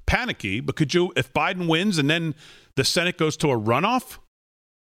panicky. But if Biden wins and then the Senate goes to a runoff,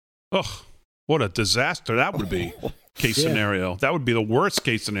 What a disaster that would be. Scenario. That would be the worst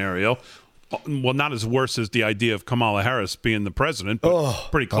case scenario. Well, not as worse as the idea of Kamala Harris being the president,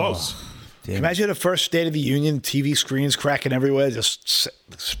 but pretty close. Imagine the first State of the Union, TV screens cracking everywhere, just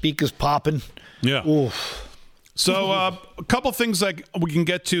speakers popping. Yeah. Oof. So a couple things like we can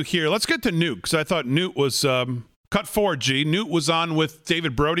get to here. Let's get to Newt, because I thought Newt was cut forward, G. Newt was on with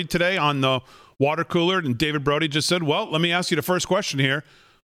David Brody today on the water cooler, and David Brody just said, well, let me ask you the first question here.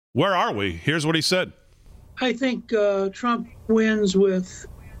 Where are we? Here's what he said. I think Trump wins with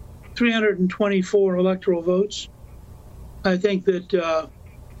 324 electoral votes. I think that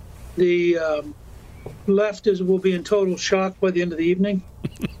the left will be in total shock by the end of the evening.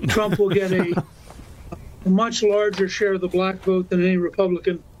 Trump will get a much larger share of the black vote than any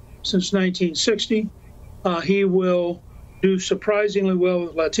Republican since 1960. He will do surprisingly well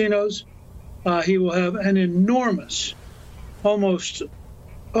with Latinos. He will have an enormous, almost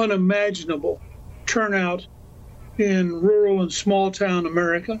unimaginable turnout in rural and small town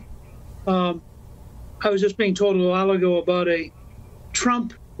America. I was just being told a while ago about a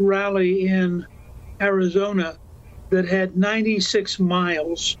Trump rally in Arizona that had 96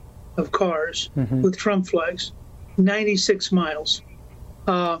 miles of cars with Trump flags. 96 miles.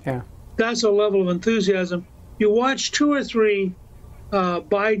 That's a level of enthusiasm. You watch 2 or 3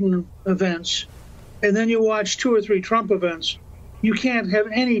 Biden events, and then you watch 2 or 3 Trump events, you can't have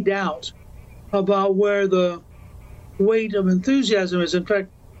any doubt about where the weight of enthusiasm is. In fact,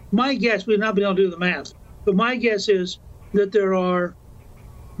 my guess, we've not been able to do the math, but my guess is that there are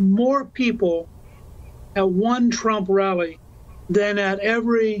more people at one Trump rally than at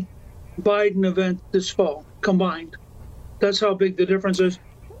every Biden event this fall combined. That's how big the difference is.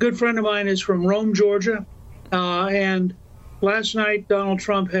 A good friend of mine is from Rome, Georgia, and last night Donald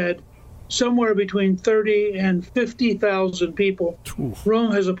Trump had somewhere between 30 and 50,000 people. Oof.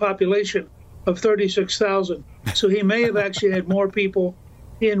 Rome has a population of 36,000, so he may have actually had more people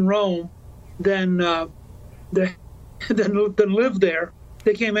in Rome than live there.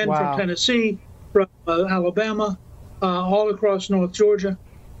 They came in from Tennessee, from Alabama, all across North Georgia.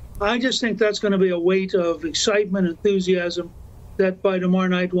 I just think that's going to be a weight of excitement, enthusiasm that by tomorrow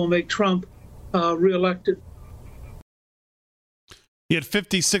night will make Trump reelected. He had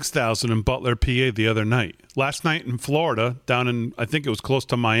 56,000 in Butler, PA the other night. Last night in Florida, down in, I think it was close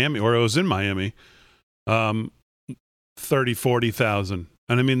to Miami, or it was in Miami, 30, 40,000.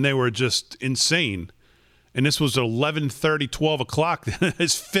 And I mean, they were just insane. And this was 11:30, 12 o'clock,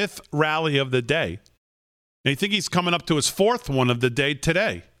 his 5th rally of the day. And I think he's coming up to his 4th one of the day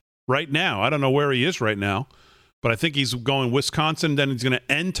today, right now. I don't know where he is right now, but I think he's going Wisconsin. Then he's going to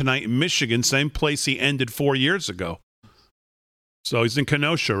end tonight in Michigan, same place he ended 4 years ago. So he's in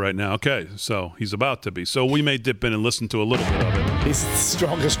Kenosha right now. Okay, so he's about to be. So we may dip in and listen to a little bit of it. He's the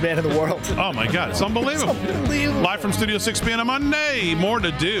strongest man in the world. Oh, my God. It's unbelievable. It's unbelievable. Live from Studio 6B on a Monday. More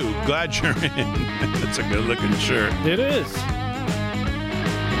to do. Glad you're in. It's a good-looking shirt. It is.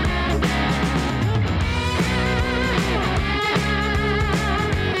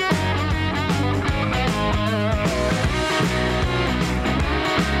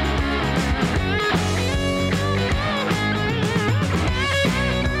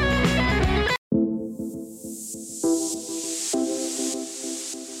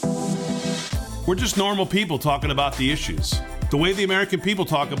 We're just normal people talking about the issues, the way the American people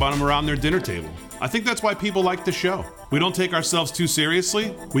talk about them around their dinner table. I think that's why people like the show. We don't take ourselves too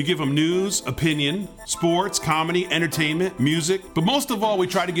seriously. We give them news, opinion, sports, comedy, entertainment, music. But most of all, we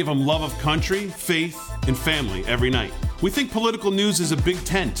try to give them love of country, faith, and family every night. We think political news is a big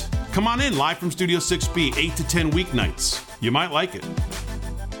tent. Come on in, live from Studio 6B, 8 to 10 weeknights. You might like it.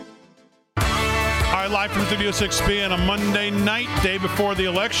 All right, live from Studio 6B on a Monday night, day before the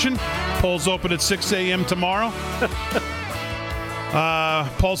election. Polls open at 6 a.m. tomorrow.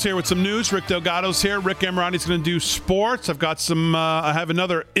 Paul's here with some news. Rick Delgado's here. Rick Emirati's going to do sports. I've got some, I have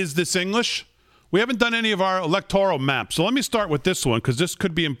another Is This English? We haven't done any of our electoral maps. So let me start with this one because this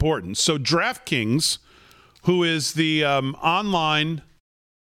could be important. So DraftKings, who is the online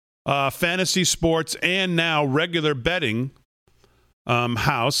fantasy sports and now regular betting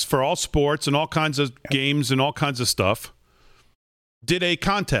house for all sports and all kinds of games and all kinds of stuff, did a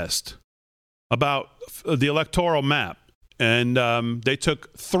contest about the electoral map. And they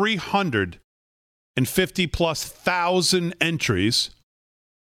took 350,000+ entries,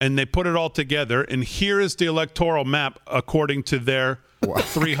 and they put it all together. And here is the electoral map according to their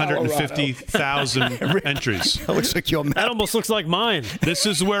 350,000 entries. That looks like your map. That almost looks like mine. This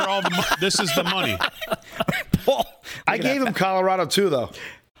is where all the this is the money. Paul, I gave him Colorado too, though.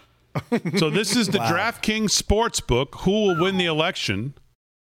 So this is the DraftKings Sportsbook. Who will win the election?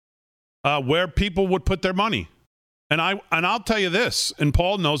 where people would put their money. And I'll tell you this, and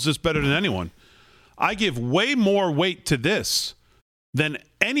Paul knows this better than anyone. I give way more weight to this than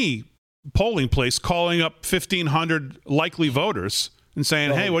any polling place calling up 1,500 likely voters and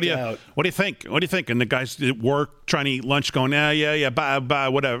saying, "Hey, what do you think? What do you think?" And the guys at work trying to eat lunch, going, "Yeah, bye,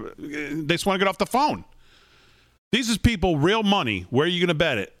 whatever." They just want to get off the phone. These is people, real money. Where are you going to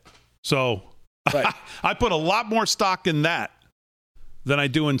bet it? So right. I put a lot more stock in that than I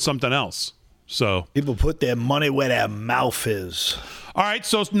do in something else. So people put their money where their mouth is. All right,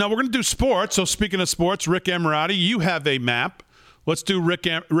 so now we're going to do sports. So speaking of sports, Rick Amorati, you have a map. Let's do Rick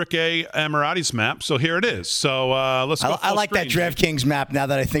A. Amorati's map. So here it is. So let's go. I like that DraftKings map now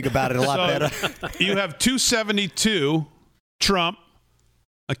that I think about it a lot better. You have 272 Trump.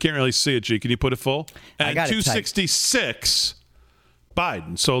 I can't really see it, G. Can you put it full? And 266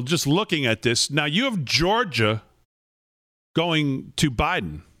 Biden. So just looking at this, now you have Georgia going to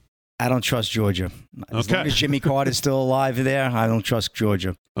Biden. I don't trust Georgia. As long as Jimmy Carter's still alive there, I don't trust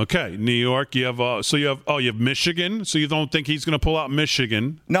Georgia. Okay, New York. You have you have Michigan. So you don't think he's going to pull out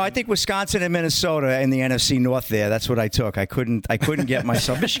Michigan? No, I think Wisconsin and Minnesota in the NFC North. There, that's what I took. I couldn't get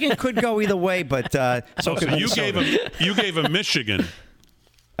myself. Michigan could go either way, but so you gave him Michigan.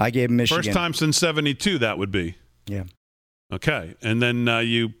 I gave him Michigan. First time since '72. That would be. Yeah. Okay, and then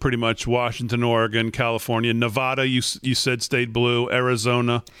you pretty much Washington, Oregon, California, Nevada. You said stayed blue.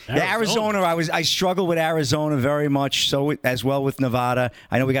 Arizona. Yeah, Arizona. I struggle with Arizona very much. So as well with Nevada.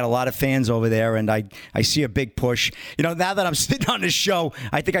 I know we got a lot of fans over there, and I see a big push. Now that I'm sitting on this show,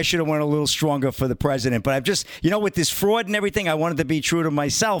 I think I should have went a little stronger for the president. But I've just, with this fraud and everything, I wanted to be true to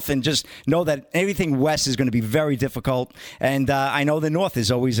myself and just know that everything west is going to be very difficult. And I know the north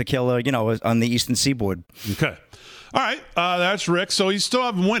is always a killer. On the eastern seaboard. Okay. All right, that's Rick. So he's still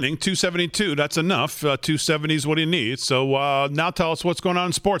winning, 272. That's enough. 270 is what he needs. So now tell us what's going on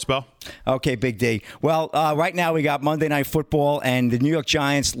in sports, Bell. Okay, Big D. Well, right now we got Monday Night Football, and the New York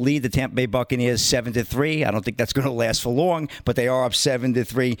Giants lead the Tampa Bay Buccaneers 7-3. I don't think that's going to last for long, but they are up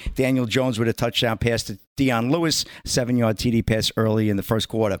 7-3. Daniel Jones with a touchdown pass to Deion Lewis, 7-yard TD pass early in the first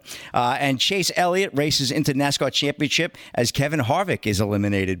quarter. And Chase Elliott races into NASCAR Championship as Kevin Harvick is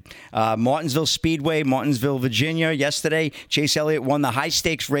eliminated. Martinsville Speedway, Martinsville, Virginia. Yesterday, Chase Elliott won the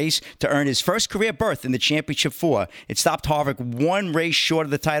high-stakes race to earn his first career berth in the Championship 4. It stopped Harvick one race short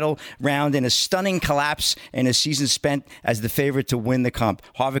of the title round in a stunning collapse in a season spent as the favorite to win the Cup.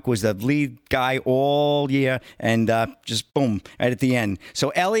 Harvick was the lead guy all year and just boom, right at the end. So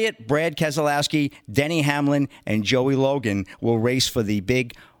Elliott, Brad Keselowski, Denny Hamlin, and Joey Logan will race for the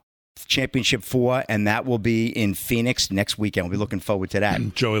big Championship 4, and that will be in Phoenix next weekend. We'll be looking forward to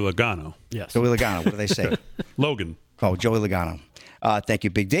that. Joey Logano. Yes. Joey Logano. What do they say? Logan. Oh, Joey Logano. Thank you,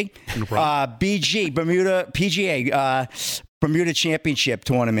 Big D. No problem. BG, PGA, Bermuda Championship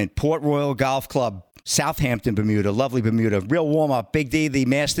Tournament, Port Royal Golf Club, Southampton, Bermuda, lovely Bermuda. Real warm-up. Big D, the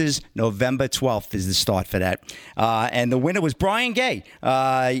Masters, November 12th is the start for that. And the winner was Brian Gay.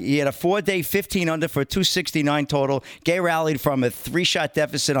 He had a 4-day 15-under for a 269 total. Gay rallied from a 3-shot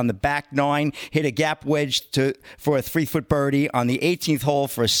deficit on the back 9, hit a gap wedge for a 3-foot birdie on the 18th hole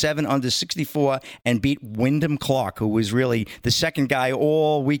for a 7-under 64, and beat Wyndham Clark, who was really the second guy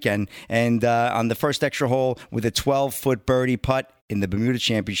all weekend. And on the first extra hole with a 12-foot birdie putt in the Bermuda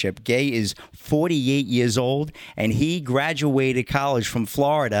Championship. Gay is 48 years old, and he graduated college from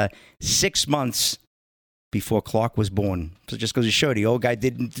Florida 6 months before Clark was born. So just goes to show the old guy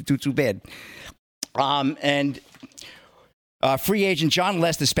didn't do too bad. Free agent John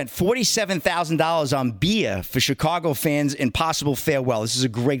Lester spent $47,000 on beer for Chicago fans in possible farewell. This is a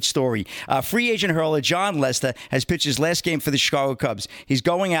great story. Free agent hurler John Lester has pitched his last game for the Chicago Cubs. He's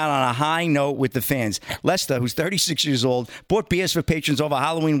going out on a high note with the fans. Lester, who's 36 years old, bought beers for patrons over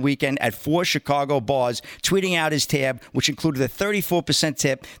Halloween weekend at 4 Chicago bars, tweeting out his tab, which included a 34%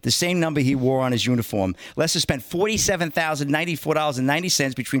 tip, the same number he wore on his uniform. Lester spent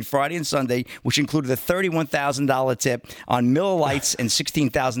 $47,094.90 between Friday and Sunday, which included a $31,000 tip on Miller Lights and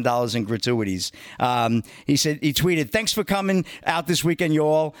 $16,000 in gratuities. He tweeted, "Thanks for coming out this weekend, you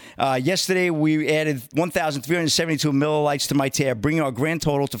all. Yesterday, we added 1,372 Miller Lights to my tab, bringing our grand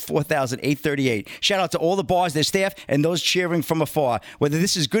total to 4,838. Shout out to all the bars, their staff, and those cheering from afar. Whether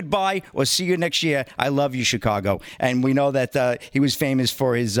this is goodbye or see you next year, I love you, Chicago." And we know that he was famous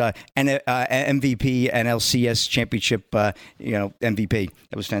for his MVP and LCS championship, MVP.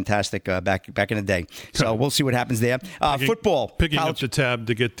 That was fantastic back in the day. So we'll see what happens there. Football. Picking up the tab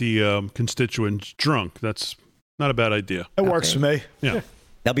to get the constituents drunk. That's not a bad idea. It works for me. Yeah.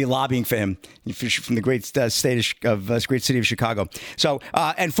 They'll be lobbying for him from the great great city of Chicago. So,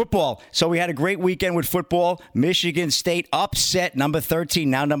 and football. So we had a great weekend with football. Michigan State upset number 13,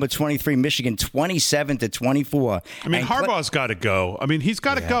 now number 23, Michigan 27-24. I mean, Harbaugh's got to go. I mean, he's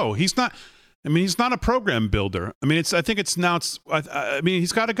got to go. He's not. I mean, he's not a program builder. I mean, he's got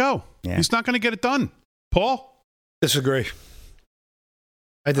to go. Yeah. He's not going to get it done. Paul? Disagree.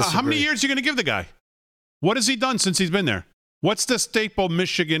 I disagree. How many years are you going to give the guy? What has he done since he's been there? What's the staple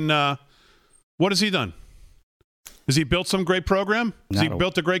Michigan? What has he done? Has he built some great program? Has he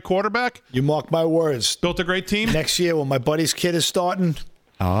built a great quarterback? You mark my words. Built a great team? Next year when my buddy's kid is starting,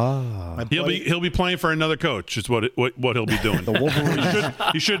 he'll be playing for another coach. Is what he'll be doing. The Wolverines.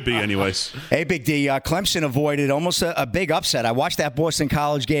 He should be, anyways. Hey, Big D. Clemson avoided almost a big upset. I watched that Boston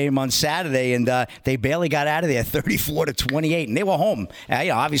College game on Saturday, and they barely got out of there, 34-28, and they were home.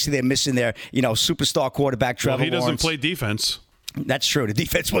 Obviously, they're missing their superstar quarterback Trevor Lawrence. He doesn't play defense. That's true. The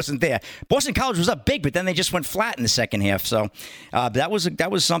defense wasn't there. Boston College was up big, but then they just went flat in the second half. So that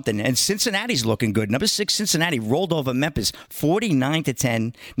was something. And Cincinnati's looking good. Number 6 Cincinnati rolled over Memphis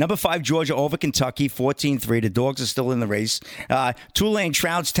 49-10. Number 5 Georgia over Kentucky 14-3. The Dogs are still in the race. Tulane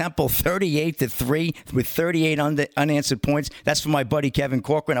trounced Temple 38-3 with 38 unanswered points. That's for my buddy Kevin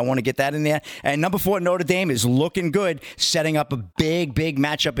Corcoran. I want to get that in there. And number 4 Notre Dame is looking good, setting up a big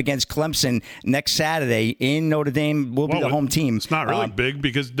matchup against Clemson next Saturday in Notre Dame. Will be the home team. It's not really big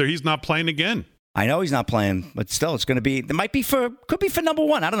because he's not playing again. I know he's not playing, but still, it's going to be. Could be for number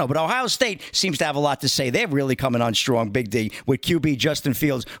 1. I don't know, but Ohio State seems to have a lot to say. They're really coming on strong, Big D, with QB Justin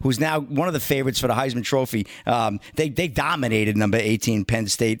Fields, who's now one of the favorites for the Heisman Trophy. They dominated number 18 Penn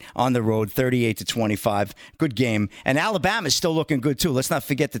State on the road, 38-25. Good game, and Alabama's still looking good too. Let's not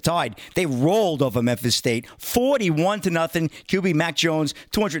forget the Tide. They rolled over Memphis State, 41-0. QB Mac Jones,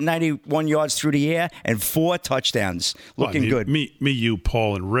 291 yards through the air and 4 touchdowns. Looking good. Me, you,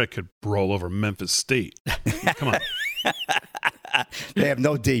 Paul, and Rick could roll over Memphis State. Come on. They have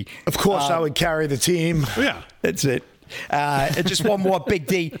no D. Of course, I would carry the team. Yeah. That's it. And just one more, Big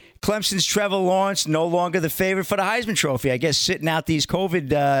D. Clemson's Trevor Lawrence no longer the favorite for the Heisman Trophy. I guess sitting out these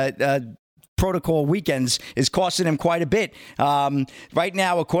COVID protocol weekends is costing him quite a bit. Right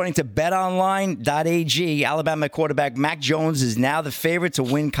now, according to betonline.ag, Alabama quarterback Mac Jones is now the favorite to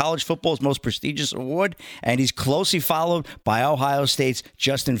win college football's most prestigious award, and he's closely followed by Ohio State's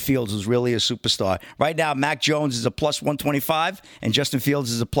Justin Fields, who's really a superstar. Right now, Mac Jones is a plus 125, and Justin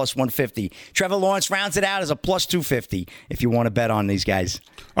Fields is a plus 150. Trevor Lawrence rounds it out as a plus 250 if you want to bet on these guys.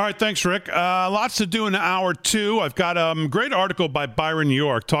 All right, thanks, Rick. Lots to do in hour 2. I've got a great article by Byron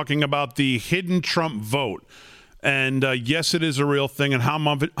York talking about the hidden Trump vote. And yes, it is a real thing, and how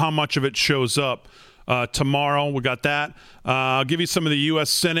much of it shows up tomorrow. We got that. I'll give you some of the U.S.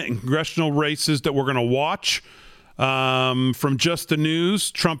 Senate and congressional races that we're going to watch. From Just the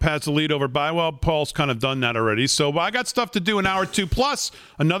News, Trump has the lead over Biden. Well, Paul's kind of done that already. So I got stuff to do in hour 2, plus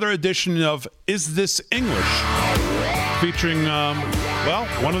another edition of Is This English? Featuring,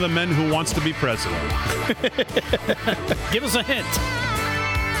 one of the men who wants to be president. Give us a hint.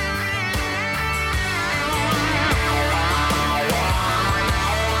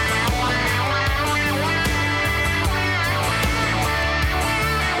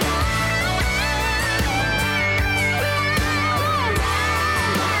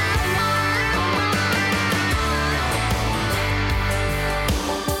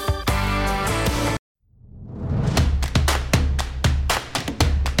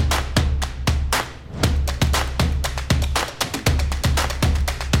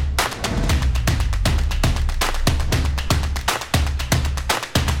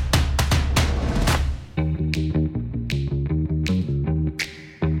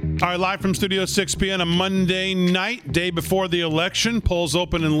 All right, live from Studio 6 on a Monday night, day before the election. Polls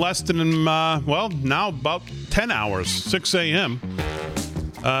open in less than, now about 10 hours, 6 a.m.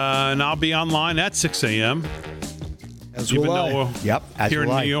 And I'll be online at 6 a.m. As will I. Yep, as here in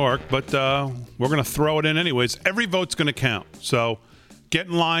will I. New York, but we're going to throw it in anyways. Every vote's going to count. So get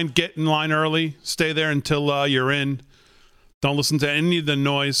in line early. Stay there until you're in. Don't listen to any of the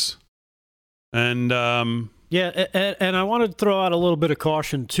noise. And yeah, and I want to throw out a little bit of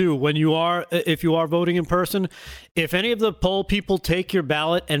caution too. If you are voting in person, if any of the poll people take your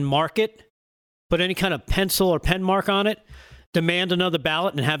ballot and mark it, put any kind of pencil or pen mark on it, demand another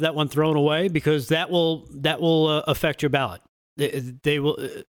ballot and have that one thrown away, because that will affect your ballot.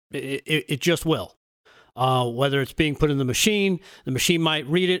 It just will. Whether it's being put in the machine might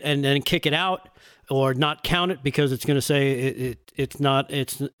read it and then kick it out, or not count it because it's going to say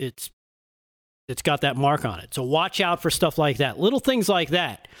it's got that mark on it. So watch out for stuff like that, little things like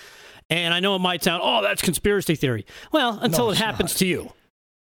that. And I know it might sound, that's conspiracy theory. Well, until it happens to you.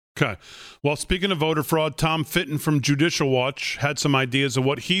 Okay. Well, speaking of voter fraud, Tom Fitton from Judicial Watch had some ideas of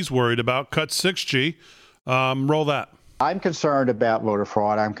what he's worried about. Cut 6G. Roll that. I'm concerned about voter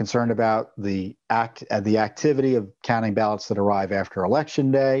fraud. I'm concerned about the activity of counting ballots that arrive after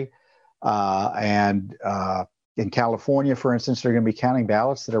Election Day. And in California, for instance, they're going to be counting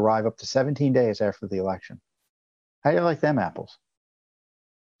ballots that arrive up to 17 days after the election. How do you like them apples?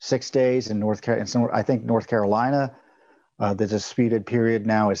 6 days in North Carolina. I think North Carolina, the disputed period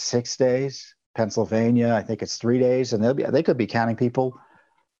now is 6 days. Pennsylvania, I think it's 3 days. And they could be counting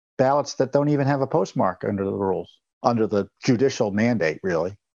ballots that don't even have a postmark under the rules, under the judicial mandate,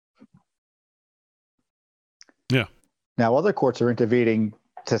 really. Yeah. Now, other courts are intervening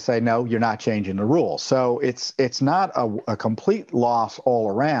to say, no, you're not changing the rules. So it's not a complete loss all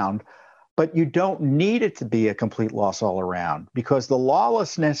around, but you don't need it to be a complete loss all around, because the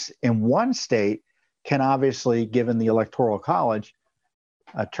lawlessness in one state can obviously, given the Electoral College,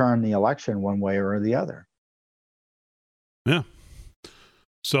 turn the election one way or the other. Yeah.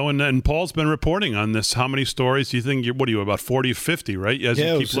 So, and then Paul's been reporting on this. How many stories do you think? What are you, about 40 or 50, right? As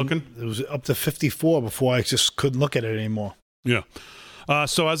you keep looking? It was up to 54 before I just couldn't look at it anymore. Yeah.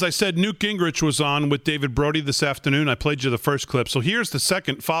 So as I said, Newt Gingrich was on with David Brody this afternoon. I played you the first clip. So here's the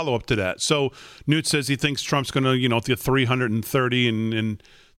second follow-up to that. So Newt says he thinks Trump's going to, get 330 and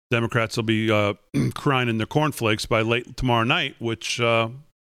Democrats will be crying in their cornflakes by late tomorrow night, which we'll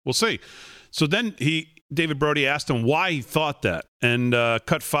see. So then David Brody asked him why he thought that. And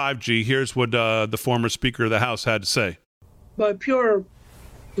cut 5G, here's what the former Speaker of the House had to say. By pure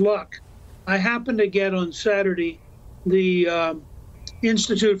luck, I happened to get on Saturday the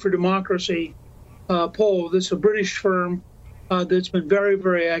Institute for Democracy poll. This is a British firm that's been very,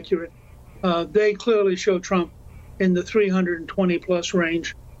 very accurate. They clearly show Trump in the 320 plus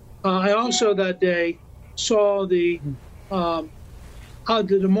range. I also that day saw the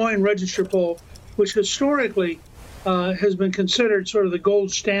Des Moines Register poll, which historically has been considered sort of the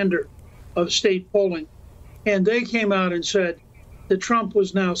gold standard of state polling. And they came out and said that Trump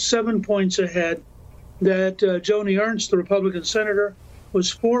was now 7 points ahead, that Joni Ernst, the Republican senator,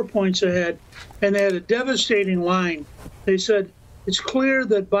 was 4 points ahead, and they had a devastating line. They said, it's clear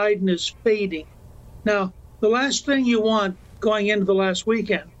that Biden is fading. Now, the last thing you want going into the last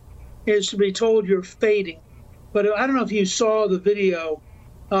weekend is to be told you're fading. But I don't know if you saw the video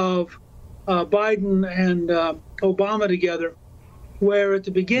of Biden and Obama together, where at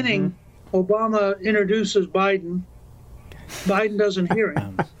the beginning, Obama introduces Biden. Biden doesn't hear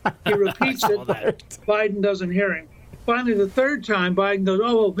him. He repeats it. Biden doesn't hear him. Finally, the third time, Biden goes,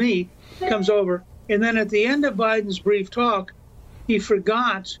 oh, well, me, comes over. And then at the end of Biden's brief talk, he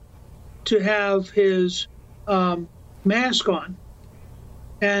forgot to have his mask on.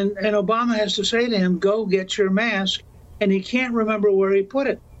 And Obama has to say to him, go get your mask. And he can't remember where he put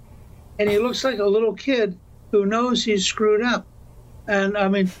it. And he looks like a little kid who knows he's screwed up. And, I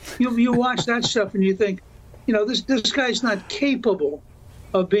mean, you watch that stuff and you think, this guy's not capable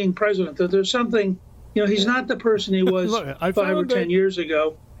of being president. That there's something, he's not the person he was 5 or 10 years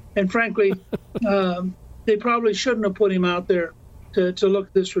ago. And frankly, they probably shouldn't have put him out there to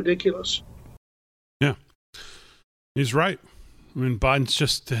look this ridiculous. Yeah, he's right. I mean,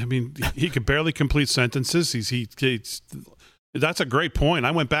 Biden's he could barely complete sentences. That's a great point.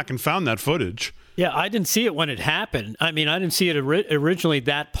 I went back and found that footage. Yeah, I didn't see it when it happened. I mean, I didn't see it originally,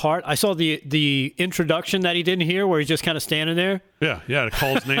 that part. I saw the introduction that he didn't hear where he's just kind of standing there. Yeah, to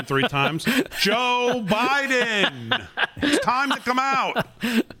call his name 3 times. Joe Biden! It's time to come out!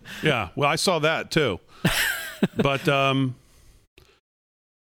 Yeah, well, I saw that too. But,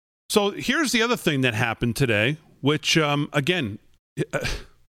 so here's the other thing that happened today, which, again,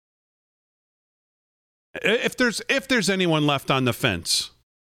 if there's anyone left on the fence,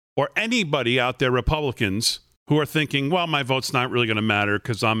 or anybody out there, Republicans, who are thinking, well, my vote's not really going to matter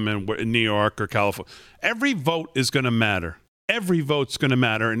because I'm in New York or California. Every vote is going to matter. Every vote's going to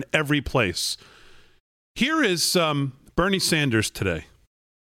matter in every place. Here is Bernie Sanders today.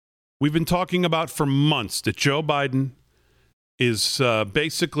 We've been talking about for months that Joe Biden is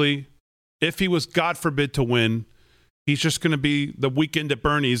basically, if he was, God forbid, to win, he's just going to be the Weekend at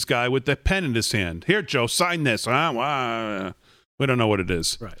Bernie's guy with the pen in his hand. Here, Joe, sign this. We don't know what it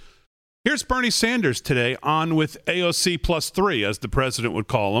is. Right. Here's Bernie Sanders today on with AOC plus 3, as the president would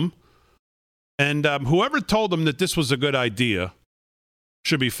call him. And whoever told him that this was a good idea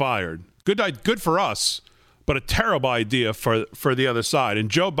should be fired. Good for us, but a terrible idea for the other side. And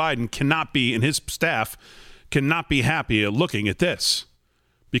Joe Biden cannot be, and his staff cannot be happy at looking at this,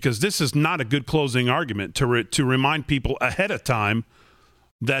 because this is not a good closing argument to remind people ahead of time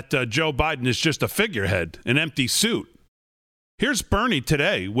that Joe Biden is just a figurehead, an empty suit. Here's Bernie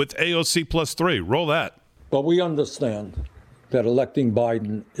today with AOC +3. Roll that. But we understand that electing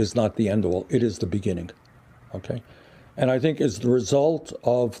Biden is not the end all. It is the beginning. Okay? And I think as the result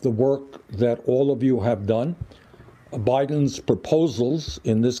of the work that all of you have done, Biden's proposals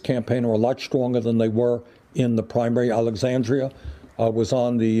in this campaign are a lot stronger than they were in the primary. Alexandria was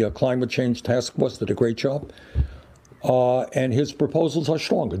on the climate change task force, did a great job. And his proposals are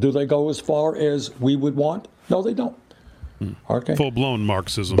stronger. Do they go as far as we would want? No, they don't. Okay. Full-blown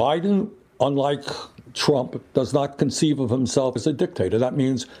Marxism. Biden, unlike Trump, does not conceive of himself as a dictator. That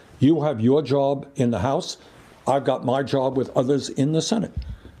means you have your job in the House. I've got my job with others in the Senate.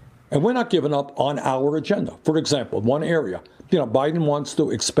 And we're not giving up on our agenda. For example, one area, Biden wants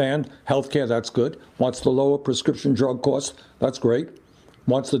to expand healthcare, that's good. Wants to lower prescription drug costs, that's great.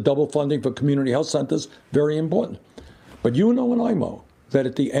 Wants the double funding for community health centers, very important. But you know and I know that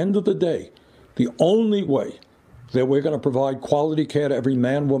at the end of the day, the only way that we're going to provide quality care to every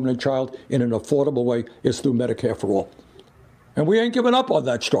man, woman, and child in an affordable way is through Medicare for all. And we ain't giving up on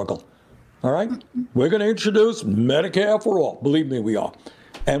that struggle. All right? We're going to introduce Medicare for all. Believe me, we are.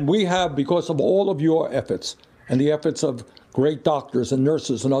 And we have, because of all of your efforts and the efforts of great doctors and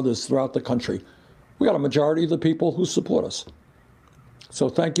nurses and others throughout the country, we got a majority of the people who support us. So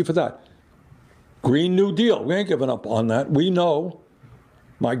thank you for that. Green New Deal, we ain't giving up on that. We know,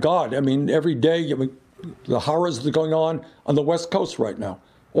 my God, every day, the horrors that are going on the West Coast right now,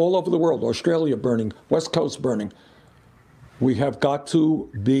 all over the world, Australia burning, West Coast burning. We have got to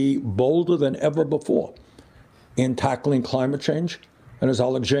be bolder than ever before in tackling climate change. And as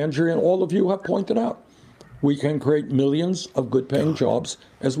Alexandria and all of you have pointed out, we can create millions of good-paying jobs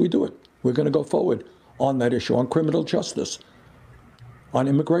as we do it. We're going to go forward on that issue, on criminal justice, on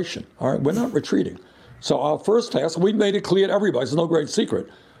immigration. All right, we're not retreating. So our first task, we made it clear to everybody, it's no great secret.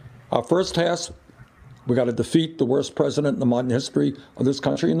 Our first task, we got to defeat the worst president in the modern history of this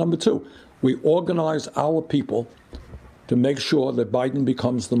country. And number two, we organize our people to make sure that Biden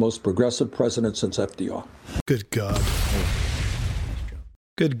becomes the most progressive president since FDR. Good God.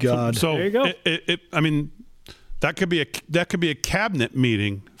 Good God. So there you go. That could be a cabinet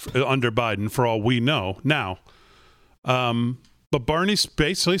meeting under Biden for all we know now. But Bernie's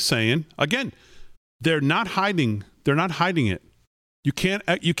basically saying, again, they're not hiding it. You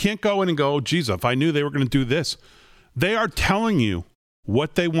can't go in and go, oh, geez, if I knew they were going to do this. They are telling you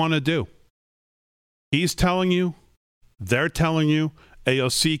what they want to do. He's telling you. They're telling you.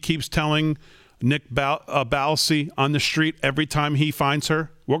 AOC keeps telling Nick Balsi on the street every time he finds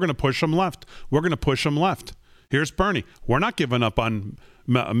her, we're going to push him left. We're going to push him left. Here's Bernie. We're not giving up on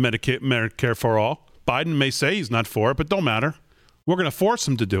Medicare for all. Biden may say he's not for it, but don't matter. We're going to force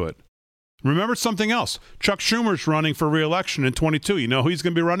him to do it. Remember something else. Chuck Schumer's running for re-election in 22. You know who he's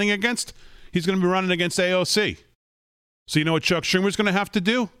going to be running against? He's going to be running against AOC. So you know what Chuck Schumer's going to have to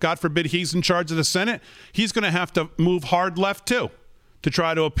do? God forbid he's in charge of the Senate. He's going to have to move hard left, too, to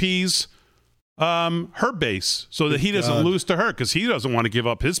try to appease her base so that he doesn't lose to her because he doesn't want to give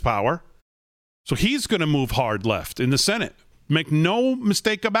up his power. So he's going to move hard left in the Senate. Make no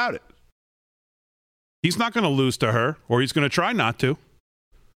mistake about it. He's not going to lose to her, or he's going to try not to.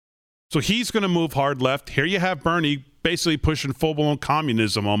 So he's going to move hard left. Here you have Bernie basically pushing full-blown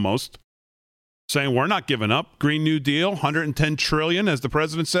communism almost, saying we're not giving up. Green New Deal, $110 trillion, as the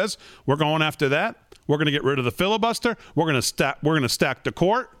president says. We're going after that. We're going to get rid of the filibuster. We're going to stack the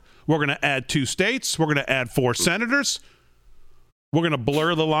court. We're going to add 2 states. We're going to add 4 senators. We're going to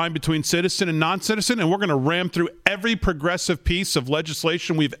blur the line between citizen and non-citizen, and we're going to ram through every progressive piece of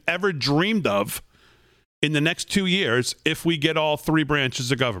legislation we've ever dreamed of in the next 2 years if we get all 3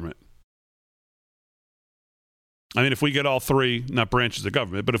 branches of government. I mean, if we get all 3, not branches of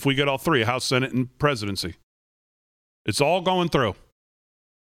government, but if we get all 3, House, Senate, and presidency, it's all going through.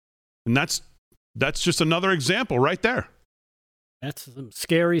 And that's just another example right there. That's some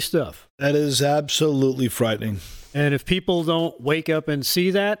scary stuff. That is absolutely frightening. And if people don't wake up and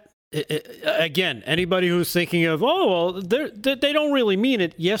see that, again, anybody who's thinking of, oh, well, they don't really mean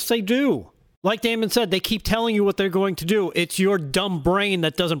it. Yes, they do. Like Damon said, they keep telling you what they're going to do. It's your dumb brain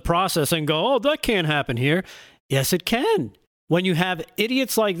that doesn't process and go, oh, that can't happen here. Yes, it can. When you have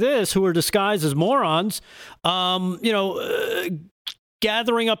idiots like this who are disguised as morons, gathering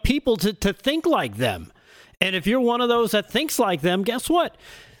up people to think like them. And if you're one of those that thinks like them, guess what?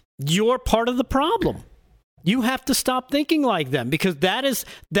 You're part of the problem. You have to stop thinking like them because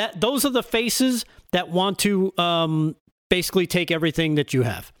those are the faces that want to basically take everything that you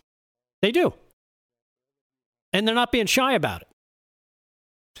have. They do. And they're not being shy about it.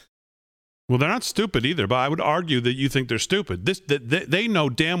 Well, they're not stupid either, but I would argue that you think they're stupid. They know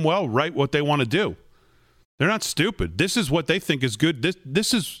damn well what they want to do. They're not stupid. This is what they think is good.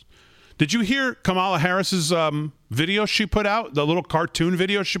 This is. Did you hear Kamala Harris's video she put out? The little cartoon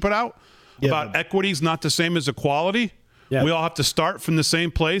video she put out about equity is not the same as equality. Yeah. We all have to start from the same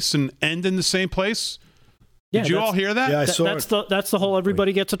place and end in the same place. Did you all hear that? Yeah, I saw that's the whole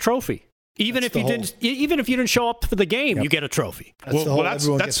everybody gets a trophy. Even if you didn't show up for the game, you get a trophy.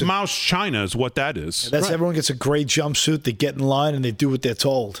 That's Mao's China is what that is. That's right. Everyone gets a gray jumpsuit. They get in line and they do what they're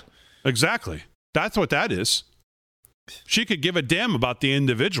told. Exactly. That's what that is. She could give a damn about the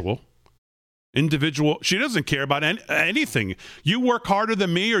individual. She doesn't care about anything. You work harder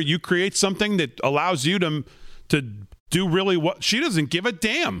than me, or you create something that allows you to do really what. She doesn't give a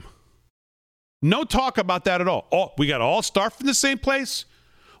damn. No talk about that at all. We got to all start from the same place.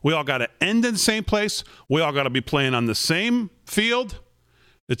 We all got to end in the same place. We all got to be playing on the same field.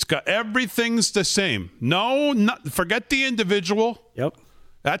 Everything's the same. Forget the individual. Yep.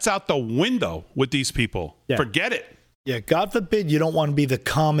 That's out the window with these people. Yeah. Forget it. Yeah, God forbid you don't want to be the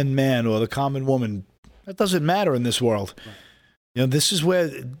common man or the common woman. That doesn't matter in this world. Right. This is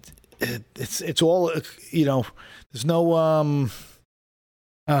where it's all, there's no, I'm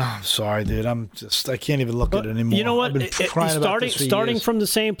sorry, dude. I can't even look at it anymore. You know what? Starting from the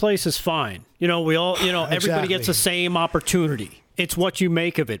same place is fine. We all, everybody gets the same opportunity. It's what you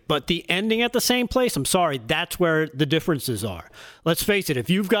make of it. But the ending at the same place, I'm sorry, that's where the differences are. Let's face it. If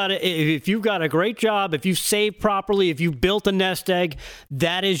you've got a great job, if you save properly, if you built a nest egg,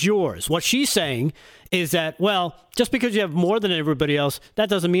 that is yours. What she's saying is that, well, just because you have more than everybody else, that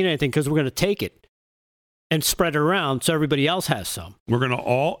doesn't mean anything because we're going to take it and spread it around so everybody else has some. We're going to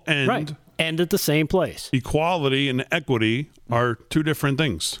all end at the same place. Equality and equity are two different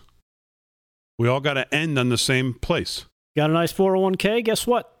things. We all got to end on the same place. Got a nice 401k? Guess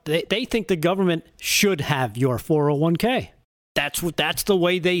what? They think the government should have your 401k. That's the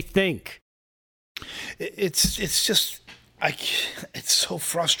way they think. It's just it's so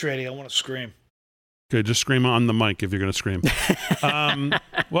frustrating. I want to scream. Okay, just scream on the mic if you're going to scream.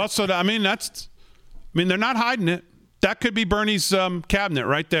 They're not hiding it. That could be Bernie's cabinet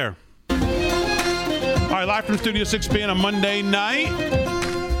right there. All right, live from Studio 6B on a Monday night.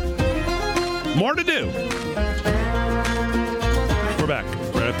 More to do. We're back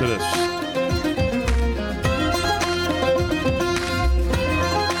right after this.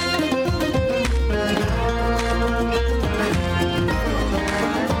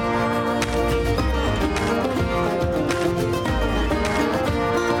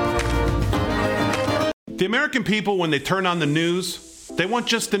 The American people, when they turn on the news, they want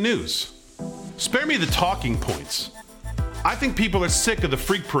just the news. Spare me the talking points. I think people are sick of the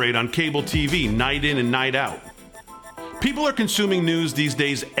freak parade on cable TV night in and night out. People are consuming news these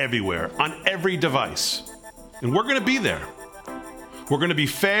days everywhere, on every device. And we're going to be there. We're going to be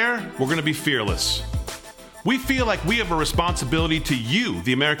fair. We're going to be fearless. We feel like we have a responsibility to you,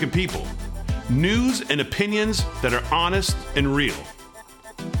 the American people. News and opinions that are honest and real.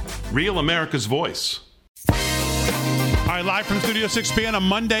 Real America's voice. All right, live from Studio 6B on a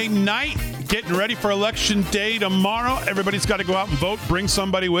Monday night. Getting ready for Election Day tomorrow. Everybody's got to go out and vote. Bring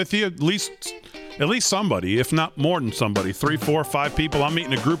somebody with you. At least somebody, if not more than somebody. 3, 4, 5 people. I'm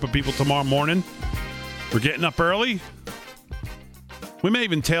meeting a group of people tomorrow morning. We're getting up early. We may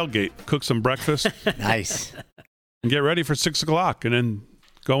even tailgate, cook some breakfast. Nice. And get ready for 6 o'clock and then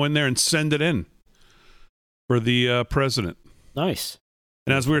go in there and send it in for the president. Nice.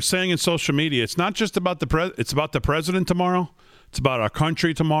 And as we were saying in social media, it's not just about it's about the president tomorrow. It's about our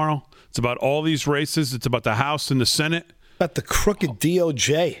country tomorrow. It's about all these races. It's about the House and the Senate. About the crooked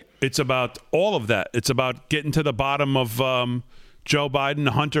DOJ. It's about all of that. It's about getting to the bottom of Joe Biden,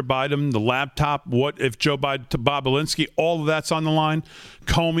 Hunter Biden, the laptop. What if Joe Biden to Bob Alinsky? All of that's on the line.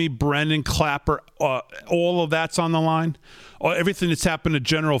 Comey, Brennan, Clapper, all of that's on the line. Everything that's happened to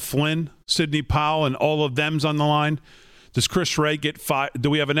General Flynn, Sidney Powell, and all of them's on the line. Does Chris Wray get fired? Do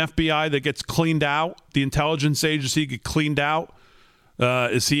we have an FBI that gets cleaned out? The intelligence agency get cleaned out?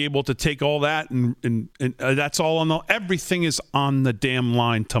 Is he able to take all that? And that's all on the. Everything is on the damn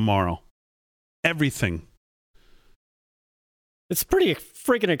line tomorrow. Everything. It's pretty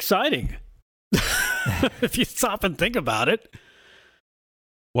freaking exciting if you stop and think about it.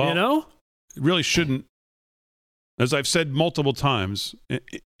 Well, it really shouldn't. As I've said multiple times,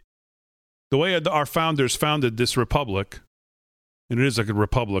 the way our founders founded this republic, and it is like a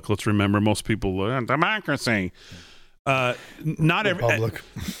republic. Let's remember, most people democracy. Not every.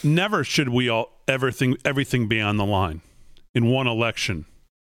 Never should we all everything be on the line in one election.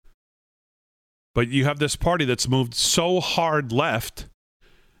 But you have this party that's moved so hard left,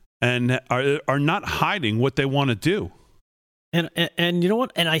 and are not hiding what they want to do. And you know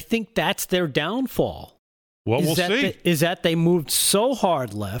what? And I think that's their downfall. Well, we'll see. Is that they moved so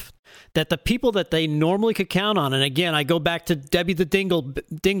hard left that the people that they normally could count on, and again, I go back to Debbie the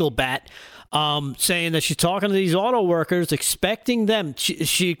Dinglebat, saying that she's talking to these auto workers, expecting them.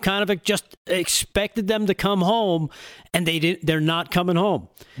 She kind of just expected them to come home, and they're not coming home.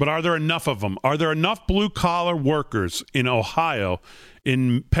 But are there enough of them? Are there enough blue-collar workers in Ohio,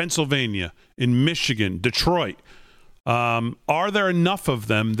 in Pennsylvania, in Michigan, Detroit? Are there enough of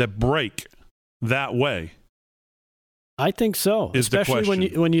them that break that way? I think so, especially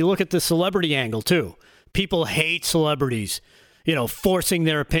when you look at the celebrity angle too. People hate celebrities, forcing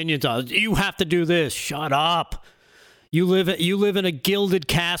their opinions on. You have to do this. Shut up. You live in a gilded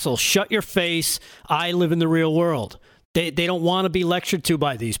castle. Shut your face. I live in the real world. They don't want to be lectured to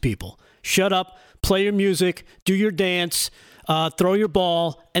by these people. Shut up. Play your music. Do your dance. Throw your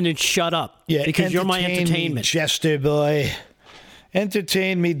ball, and then shut up. Yeah, because you're my entertainment. Me, Jester boy.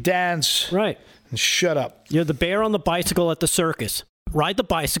 Entertain me, dance. Right. And shut up. You're the bear on the bicycle at the circus. Ride the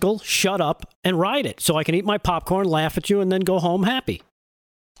bicycle, shut up, and ride it so I can eat my popcorn, laugh at you, and then go home happy.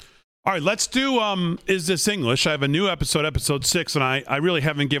 All right, let's do Is This English? I have a new episode 6, and I really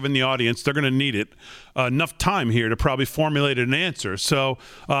haven't given the audience, they're going to need it, enough time here to probably formulate an answer. So,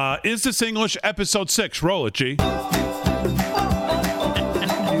 Is This English? Episode 6. Roll it, G.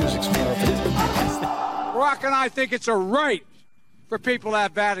 Music's perfect. Barack and I think it's a right for people to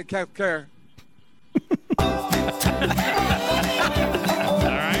have bad health care. All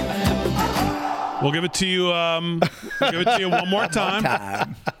right. We'll give it to you. We'll give it to you one more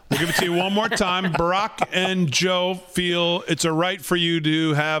time. We'll give it to you one more time. Barack and Joe feel it's a right for you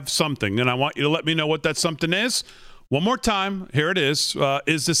to have something, and I want you to let me know what that something is. One more time. Here it is.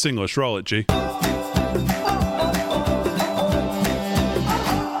 Is This English? Roll it, G.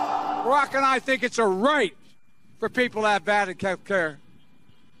 Barack and I think it's a right for people to have bad health care.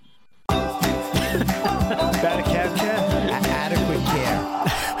 Adequate care.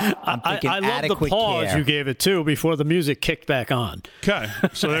 I love the pause care. you gave it too before the music kicked back on. Okay,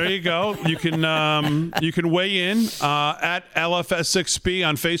 so there you go. You can weigh in at LFS6B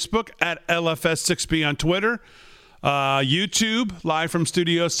on Facebook, at LFS6B on Twitter, YouTube live from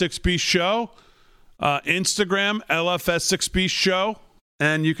Studio 6B Show, Instagram LFS6B Show,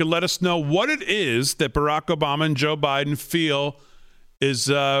 and you can let us know what it is that Barack Obama and Joe Biden feel is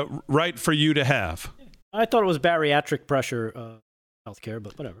right for you to have. I thought it was bariatric pressure healthcare,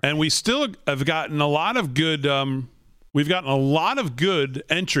 but whatever. And we still have gotten a lot of good. We've gotten a lot of good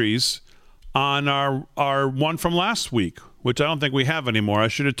entries on our one from last week, which I don't think we have anymore. I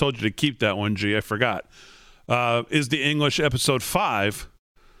should have told you to keep that one, G. I forgot. Is the English episode 5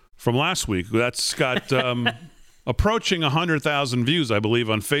 from last week? That's got approaching 100,000 views, I believe,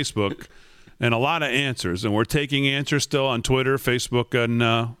 on Facebook, and a lot of answers. And we're taking answers still on Twitter, Facebook,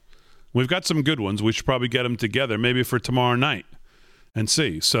 and we've got some good ones. We should probably get them together, maybe for tomorrow night, and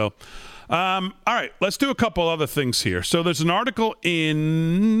see. So, all right, let's do a couple other things here. So there's an article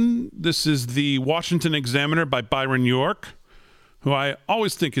this is the Washington Examiner by Byron York, who I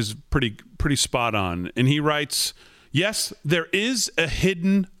always think is pretty spot on. And he writes, yes, there is a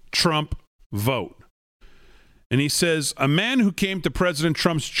hidden Trump vote. And he says, a man who came to President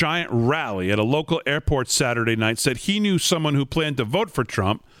Trump's giant rally at a local airport Saturday night said he knew someone who planned to vote for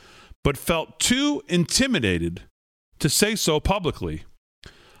Trump, but felt too intimidated to say so publicly.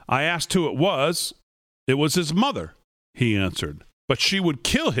 I asked who it was. It was his mother, he answered. But she would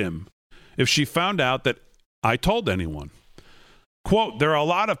kill him if she found out that I told anyone. Quote, there are a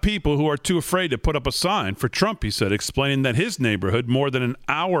lot of people who are too afraid to put up a sign for Trump, he said, explaining that his neighborhood, more than an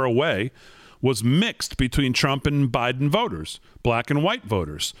hour away, was mixed between Trump and Biden voters, black and white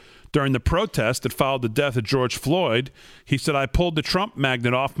voters. During the protest that followed the death of George Floyd, he said, I pulled the Trump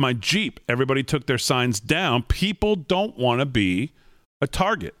magnet off my Jeep. Everybody took their signs down. People don't want to be a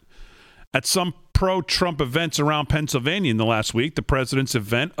target. At some pro-Trump events around Pennsylvania in the last week, the president's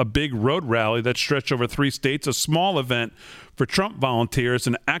event, a big road rally that stretched over 3 states, a small event for Trump volunteers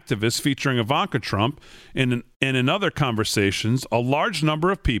and activists featuring Ivanka Trump, and in other conversations, a large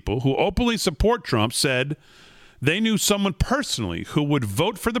number of people who openly support Trump said they knew someone personally who would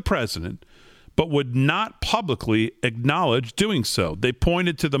vote for the president but would not publicly acknowledge doing so. They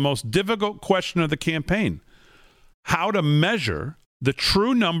pointed to the most difficult question of the campaign: how to measure the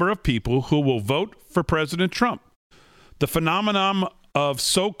true number of people who will vote for President Trump. The phenomenon of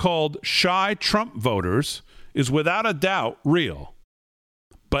so-called shy Trump voters is without a doubt real.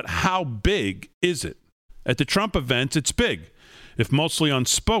 But how big is it? At the Trump events, it's big, if mostly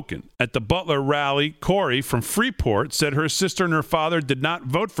unspoken. At the Butler rally, Corey from Freeport said her sister and her father did not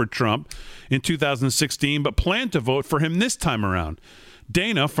vote for Trump in 2016, but planned to vote for him this time around.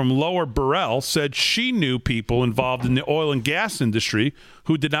 Dana from Lower Burrell said she knew people involved in the oil and gas industry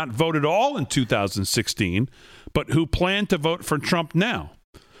who did not vote at all in 2016, but who plan to vote for Trump now.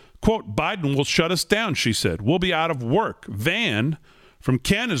 Quote, Biden will shut us down, she said. We'll be out of work. Van from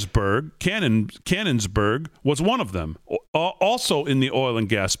Canonsburg was one of them, also in the oil and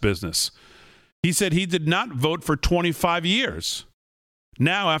gas business. He said he did not vote for 25 years.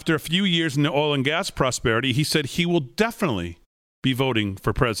 Now, after a few years in the oil and gas prosperity, he said he will definitely be voting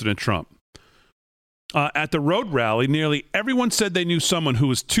for President Trump. At the road rally, nearly everyone said they knew someone who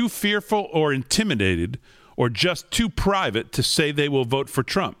was too fearful or intimidated or just too private to say they will vote for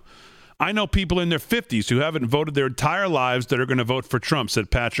Trump. I know people in their 50s who haven't voted their entire lives that are going to vote for Trump, said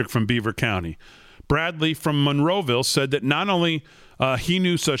Patrick from Beaver County. Bradley from Monroeville said that not only he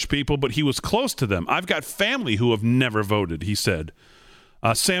knew such people, but he was close to them. I've got family who have never voted, he said.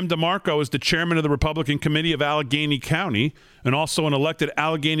 Sam DeMarco is the chairman of the Republican Committee of Allegheny County and also an elected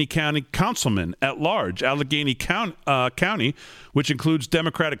Allegheny County councilman at large. Allegheny County, which includes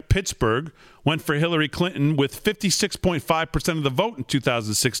Democratic Pittsburgh, went for Hillary Clinton with 56.5% of the vote in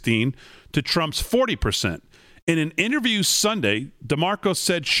 2016 to Trump's 40%. In an interview Sunday, DeMarco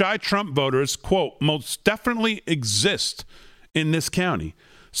said shy Trump voters, quote, most definitely exist in this county.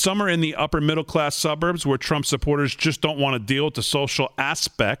 Some are in the upper middle class suburbs where Trump supporters just don't want to deal with the social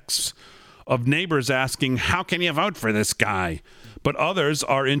aspects of neighbors asking, how can you vote for this guy? But others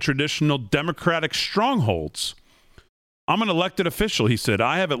are in traditional Democratic strongholds. I'm an elected official, he said.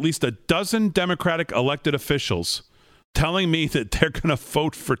 I have at least a dozen Democratic elected officials telling me that they're going to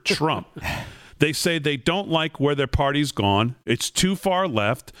vote for Trump. They say they don't like where their party's gone. It's too far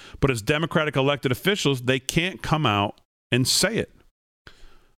left. But as Democratic elected officials, they can't come out and say it.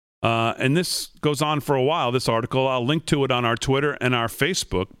 And this goes on for a while, this article. I'll link to it on our Twitter and our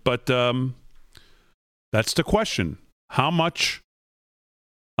Facebook. But that's the question. How much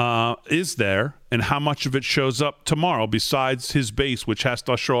is there and how much of it shows up tomorrow besides his base, which has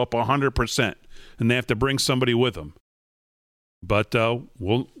to show up 100%, and they have to bring somebody with them? But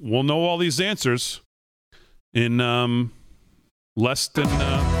we'll know all these answers in less than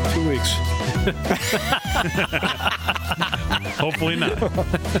 2 weeks. Hopefully not.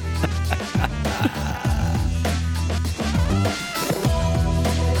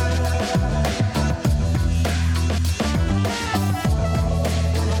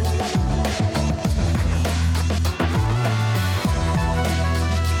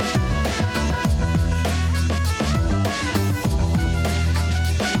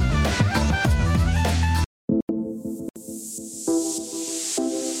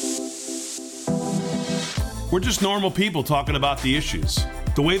 We're just normal people talking about the issues,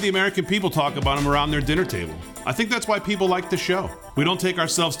 the way the American people talk about them around their dinner table. I think that's why people like the show. We don't take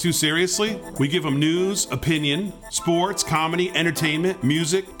ourselves too seriously. We give them news, opinion, sports, comedy, entertainment,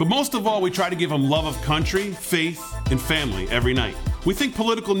 music. But most of all, we try to give them love of country, faith, and family every night. We think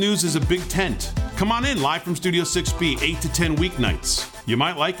political news is a big tent. Come on in, live from Studio 6B, 8 to 10 weeknights. You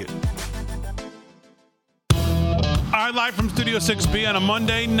might like it. All right, live from Studio 6B on a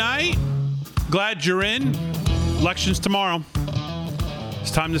Monday night. Glad you're in. Elections tomorrow. It's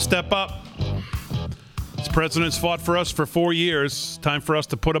time to step up. This president's fought for us for 4 years. Time for us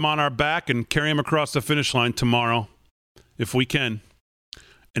to put him on our back and carry him across the finish line tomorrow, if we can.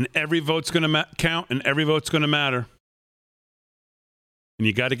 And every vote's going to count, and every vote's going to matter. And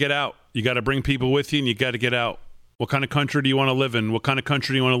you got to get out. You got to bring people with you, and you got to get out. What kind of country do you want to live in? What kind of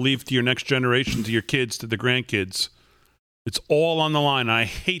country do you want to leave to your next generation, to your kids, to the grandkids? It's all on the line. I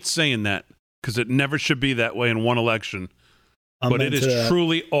hate saying that, because it never should be that way in one election. But it is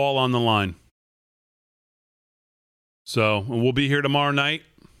truly all on the line. So we'll be here tomorrow night.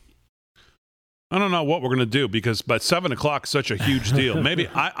 I don't know what we're going to do, because by 7 o'clock is such a huge deal. Maybe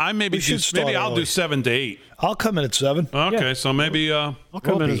I'll do 7 to 8. I'll come in at 7. Okay, yeah. So maybe I'll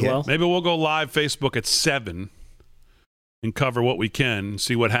come in as well. Maybe we'll go live Facebook at 7 and cover what we can and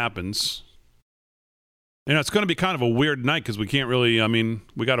see what happens. You know, it's going to be kind of a weird night because we can't really,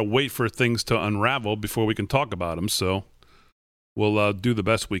 we got to wait for things to unravel before we can talk about them. So we'll do the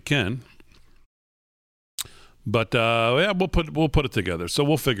best we can. But, yeah, we'll put it together. So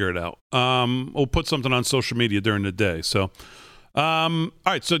we'll figure it out. We'll put something on social media during the day. So, all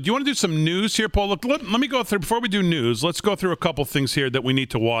right. So do you want to do some news here, Paul? Look, let me go through, before we do news, let's go through a couple things here that we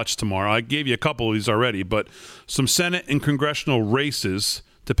need to watch tomorrow. I gave you a couple of these already, but some Senate and congressional races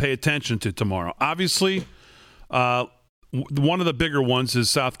to pay attention to tomorrow. Obviously, one of the bigger ones is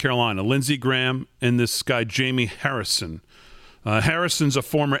South Carolina. Lindsey Graham and this guy, Jamie Harrison. Harrison's a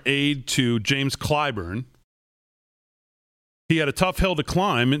former aide to James Clyburn. He had a tough hill to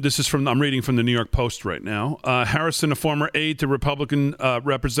climb. This is I'm reading from the New York Post right now. Harrison, a former aide to Republican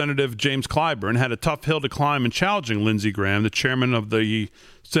Representative James Clyburn, had a tough hill to climb in challenging Lindsey Graham, the chairman of the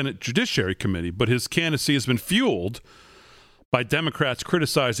Senate Judiciary Committee. But his candidacy has been fueled by Democrats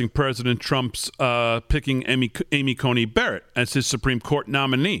criticizing President Trump's picking Amy Coney Barrett as his Supreme Court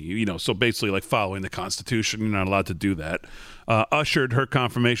nominee. So basically like following the Constitution. You're not allowed to do that. Ushered her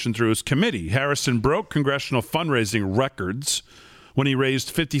confirmation through his committee. Harrison broke congressional fundraising records when he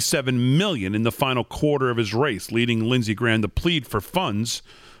raised $57 million in the final quarter of his race, leading Lindsey Graham to plead for funds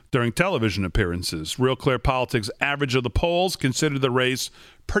during television appearances. Real Clear Politics average of the polls considered the race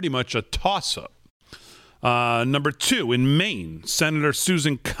pretty much a toss-up. Number 2, in Maine, Senator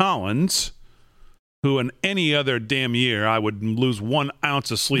Susan Collins, who in any other damn year I would lose 1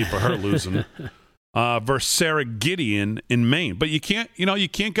 ounce of sleep for her losing, versus Sarah Gideon in Maine. But you can't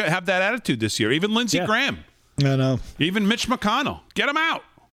have that attitude this year. Even Lindsey Graham. I know. Even Mitch McConnell. Get them out.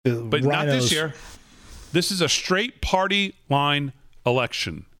 But not this year. This is a straight party line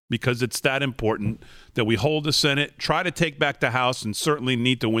election because it's that important that we hold the Senate, try to take back the House, and certainly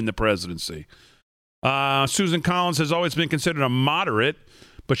need to win the presidency. Susan Collins has always been considered a moderate,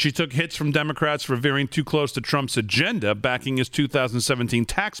 but she took hits from Democrats for veering too close to Trump's agenda, backing his 2017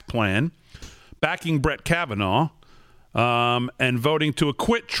 tax plan, backing Brett Kavanaugh, and voting to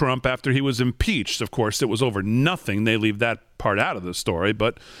acquit Trump after he was impeached. Of course, it was over nothing. They leave that part out of the story.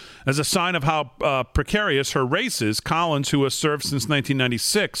 But as a sign of how precarious her race is, Collins, who has served since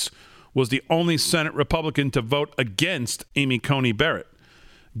 1996, was the only Senate Republican to vote against Amy Coney Barrett.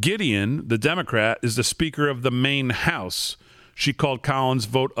 Gideon, the Democrat, is the Speaker of the Maine House. She called Collins'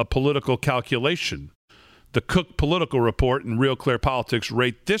 vote a political calculation. The Cook Political Report and Real Clear Politics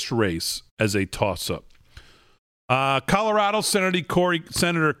rate this race as a toss-up. Colorado Senator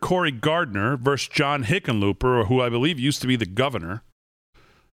Cory Gardner versus John Hickenlooper, who I believe used to be the governor.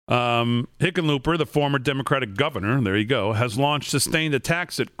 Hickenlooper, the former Democratic governor, there you go, has launched sustained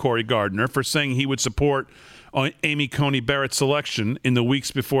attacks at Cory Gardner for saying he would support Amy Coney Barrett's election in the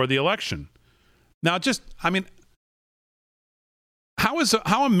weeks before the election. Now,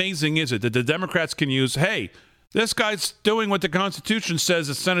 how amazing is it that the Democrats can use, hey, this guy's doing what the Constitution says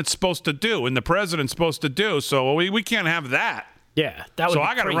the Senate's supposed to do and the president's supposed to do, so we can't have that. Yeah, that would so be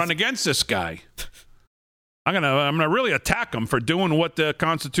I got to run against this guy. I'm gonna really attack him for doing what the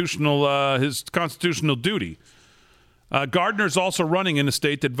his constitutional duty. Gardner's also running in a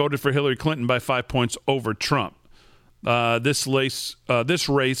state that voted for Hillary Clinton by 5 points over Trump. This race,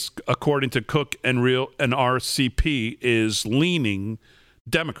 according to Cook and RCP, is leaning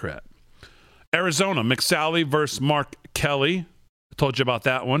Democrat. Arizona, McSally versus Mark Kelly. I told you about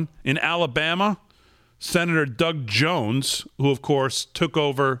that one. In Alabama, Senator Doug Jones, who, of course, took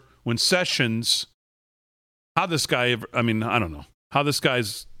over when Sessions... How this guy... I don't know. How this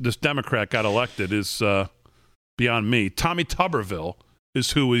Democrat got elected is... beyond me. Tommy Tuberville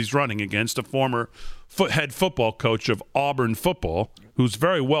is who he's running against, a former head football coach of Auburn football, who's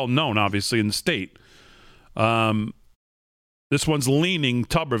very well known, obviously, in the state. This one's leaning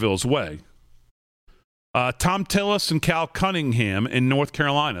Tuberville's way. Tom Tillis and Cal Cunningham in North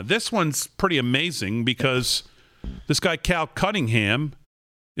Carolina. This one's pretty amazing because this guy, Cal Cunningham,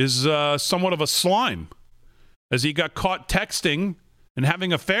 is somewhat of a slime, as he got caught texting and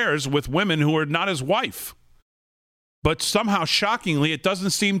having affairs with women who are not his wife. But somehow, shockingly, it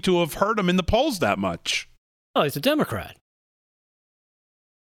doesn't seem to have hurt him in the polls that much. Oh, he's a Democrat.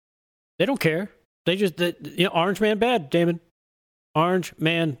 They don't care. They just, orange man bad, Damon. Orange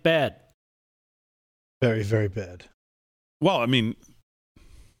man bad. Very, very bad. Well,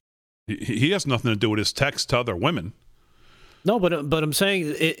 he has nothing to do with his text to other women. No, but I'm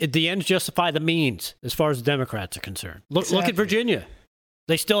saying the ends justify the means as far as the Democrats are concerned. Look at Virginia.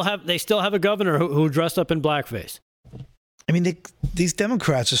 They still have a governor who dressed up in blackface. These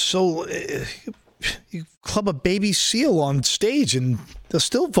Democrats are so... you club a baby seal on stage and they'll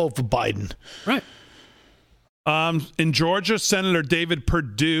still vote for Biden. Right. In Georgia, Senator David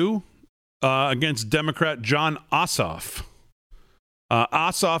Perdue against Democrat Jon Ossoff.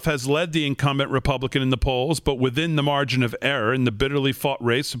 Ossoff has led the incumbent Republican in the polls, but within the margin of error in the bitterly fought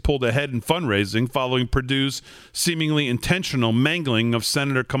race and pulled ahead in fundraising following Perdue's seemingly intentional mangling of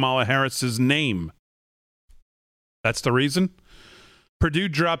Senator Kamala Harris's name. That's the reason? Perdue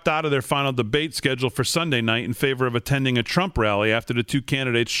dropped out of their final debate scheduled for Sunday night in favor of attending a Trump rally after the two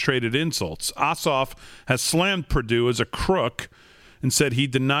candidates traded insults. Ossoff has slammed Perdue as a crook and said he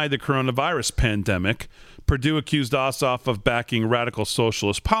denied the coronavirus pandemic. Perdue accused Ossoff of backing radical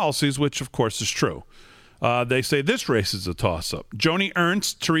socialist policies, which, of course, is true. They say this race is a toss-up. Joni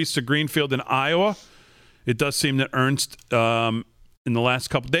Ernst, Teresa Greenfield in Iowa, it does seem that Ernst, in the last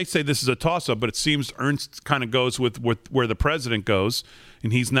couple, they say this is a toss-up, but it seems Ernst kind of goes with where the president goes,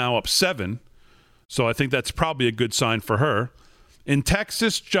 and he's now up 7. So I think that's probably a good sign for her. In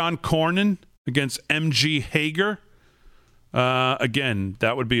Texas, John Cornyn against M.G. Hager. Again,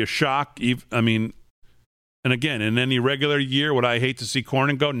 that would be a shock. I mean, and again, in any regular year, would I hate to see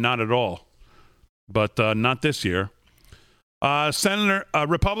Cornyn go? Not at all. But not this year.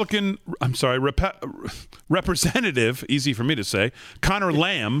 Representative, easy for me to say, Connor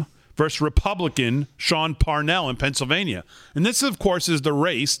Lamb versus Republican Sean Parnell in Pennsylvania. And this, of course, is the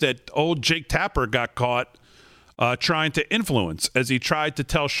race that old Jake Tapper got caught trying to influence as he tried to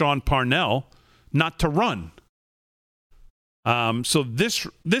tell Sean Parnell not to run. So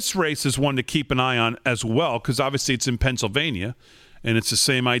this race is one to keep an eye on as well, because obviously it's in Pennsylvania, and it's the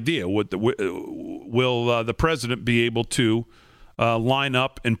same idea. Will the president be able to line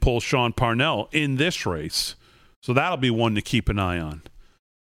up and pull Sean Parnell in this race? So that'll be one to keep an eye on.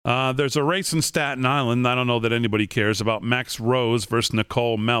 There's a race in Staten Island. I don't know that anybody cares about. Max Rose versus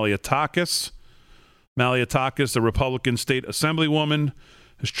Nicole Malliotakis. Malliotakis, the Republican state assemblywoman,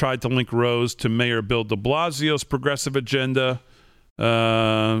 has tried to link Rose to Mayor Bill de Blasio's progressive agenda.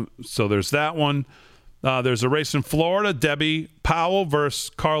 So there's that one. There's a race in Florida. Debbie Powell versus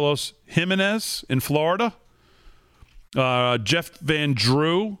Carlos Jimenez in Florida. Jeff Van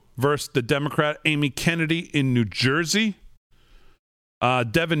Drew versus the Democrat Amy Kennedy in New Jersey.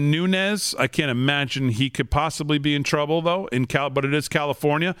 Devin Nunes, I can't imagine he could possibly be in trouble, though, but it is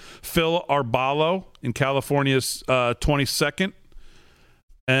California. Phil Arballo in California's 22nd.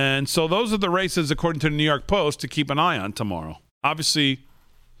 And so those are the races, according to the New York Post, to keep an eye on tomorrow. Obviously,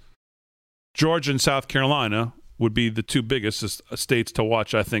 Georgia and South Carolina would be the two biggest states to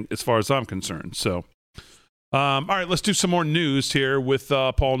watch, I think, as far as I'm concerned. So, all right, let's do some more news here with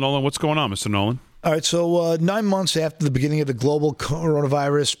Paul Nolan. What's going on, Mr. Nolan? All right, so 9 months after the beginning of the global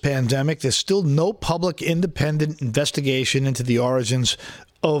coronavirus pandemic, there's still no public independent investigation into the origins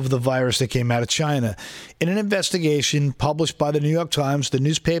of the virus that came out of China. In an investigation published by the New York Times, the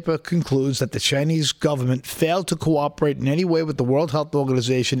newspaper concludes that the Chinese government failed to cooperate in any way with the World Health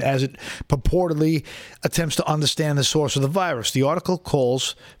Organization as it purportedly attempts to understand the source of the virus. The article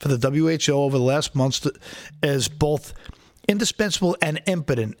calls for the WHO over the last months as both indispensable and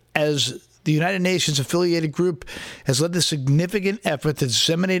impotent, as the United Nations affiliated group has led a significant effort to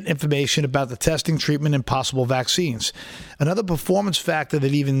disseminate information about the testing, treatment, and possible vaccines. Another performance factor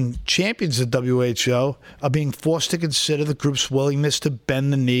that even champions the WHO are being forced to consider the group's willingness to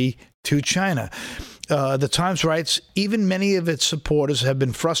bend the knee to China. The Times writes, even many of its supporters have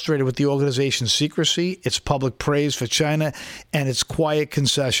been frustrated with the organization's secrecy, its public praise for China, and its quiet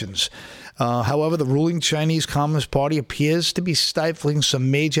concessions. However, the ruling Chinese Communist Party appears to be stifling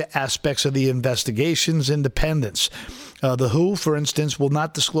some major aspects of the investigation's independence. The WHO, for instance, will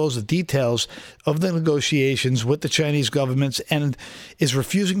not disclose the details of the negotiations with the Chinese government and is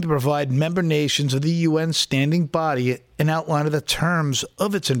refusing to provide member nations of the UN standing body an outline of the terms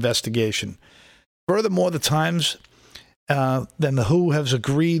of its investigation. Furthermore, the Times then the WHO has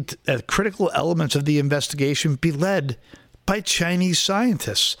agreed that critical elements of the investigation be led by Chinese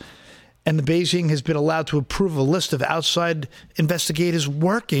scientists. And the Beijing has been allowed to approve a list of outside investigators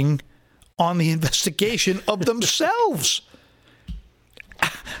working on the investigation of themselves.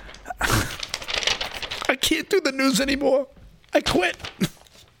 I can't do the news anymore. I quit.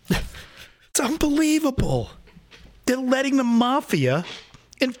 It's unbelievable. They're letting the mafia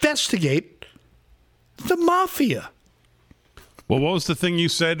investigate the mafia. Well, what was the thing you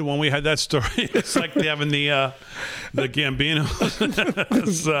said when we had that story? It's like having the Gambino.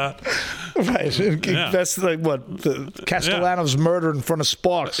 Right. Yeah. That's like what? The Castellano's murder in front of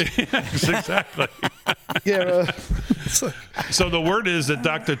Sparks. Yes, exactly. Yeah. So the word is that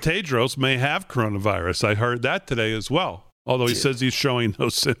Dr. Tedros may have coronavirus. I heard that today as well. Although he says he's showing no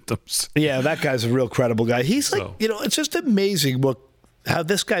symptoms. Yeah, that guy's a real credible guy. He's like, it's just amazing how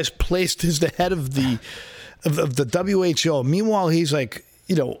this guy's placed as the head of the WHO. Meanwhile, he's like,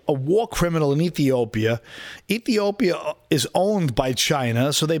 a war criminal in Ethiopia. Ethiopia is owned by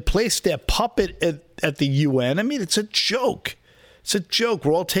China, so they placed their puppet at the UN. I mean, it's a joke. It's a joke.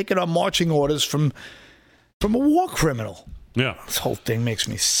 We're all taking our marching orders from a war criminal. Yeah. This whole thing makes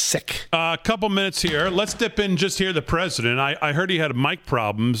me sick. A couple minutes here. Let's dip in just here. The president, I heard he had mic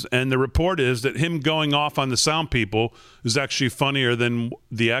problems, and the report is that him going off on the sound people is actually funnier than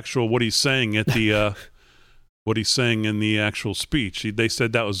the actual what he's saying at the what he's saying in the actual speech. They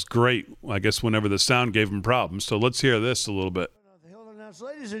said that was great, I guess, whenever the sound gave him problems. So let's hear this a little bit.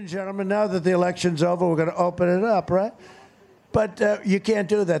 Ladies and gentlemen, now that the election's over, we're going to open it up, right? But you can't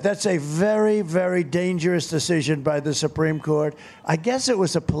do that. That's a very, very dangerous decision by the Supreme Court. I guess it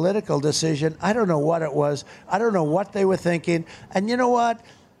was a political decision. I don't know what it was. I don't know what they were thinking. And you know what?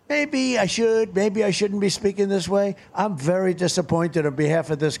 Maybe I should, maybe I shouldn't be speaking this way. I'm very disappointed on behalf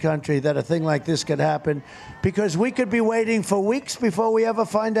of this country that a thing like this could happen, because we could be waiting for weeks before we ever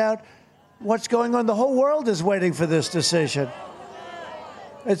find out what's going on. The whole world is waiting for this decision.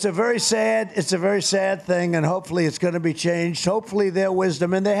 It's a very sad thing, and hopefully it's going to be changed. Hopefully their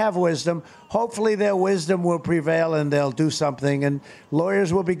wisdom, and they have wisdom, hopefully their wisdom will prevail and they'll do something, and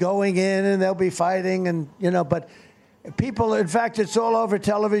lawyers will be going in and they'll be fighting, and but people, in fact, it's all over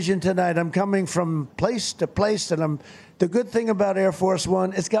television tonight. I'm coming from place to place, and the good thing about Air Force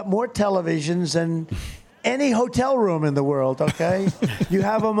One, it's got more televisions than any hotel room in the world, okay? You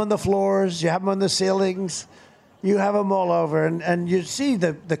have them on the floors, you have them on the ceilings, you have them all over, and you see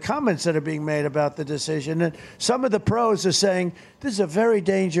the comments that are being made about the decision. And some of the pros are saying, this is a very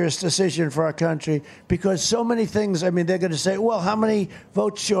dangerous decision for our country, because so many things, they're going to say, well, how many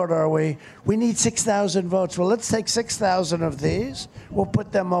votes short are we? We need 6,000 votes. Well, let's take 6,000 of these. We'll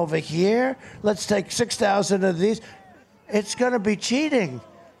put them over here. Let's take 6,000 of these. It's going to be cheating.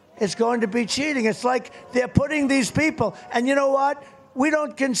 It's going to be cheating. It's like they're putting these people, and you know what? We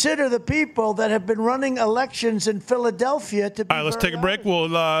don't consider the people that have been running elections in Philadelphia to be. All right, let's take a break.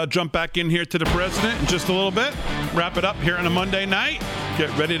 We'll jump back in here to the president in just a little bit. Wrap it up here on a Monday night.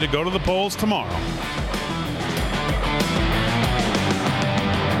 Get ready to go to the polls tomorrow.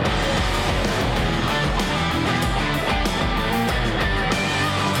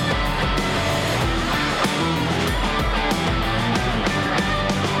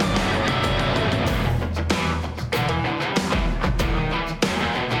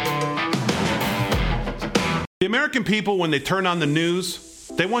 The American people, when they turn on the news,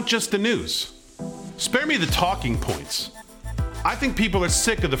 they want just the news. Spare me the talking points. I think people are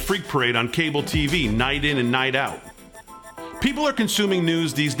sick of the freak parade on cable TV night in and night out. People are consuming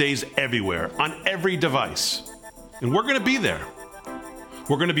news these days everywhere, on every device. And we're going to be there.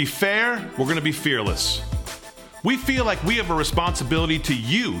 We're going to be fair. We're going to be fearless. We feel like we have a responsibility to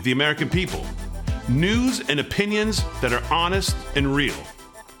you, the American people. News and opinions that are honest and real.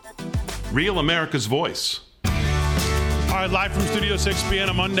 Real America's voice. All right, live from Studio 6B on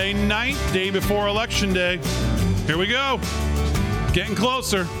a Monday night, day before Election Day. Here we go. Getting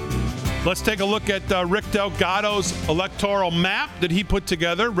closer. Let's take a look at Rick Delgado's electoral map that he put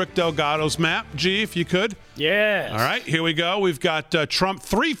together. Rick Delgado's map. G, if you could. Yes. All right, here we go. We've got Trump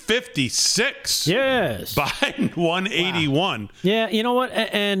 356. Yes. Biden 181. Wow. Yeah, you know what?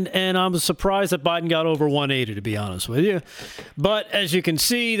 And I'm surprised that Biden got over 180, to be honest with you. But as you can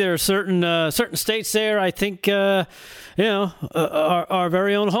see, there are certain states there, I think, our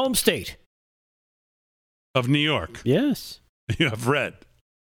very own home state. Of New York. Yes. You have red.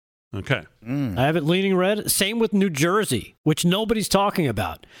 Okay. I have it leaning red. Same with New Jersey, which nobody's talking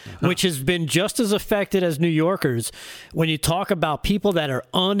about, which has been just as affected as New Yorkers. When you talk about people that are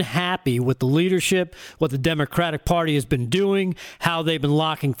unhappy with the leadership, what the Democratic Party has been doing, how they've been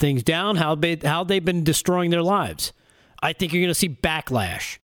locking things down, how they've been destroying their lives, I think you're going to see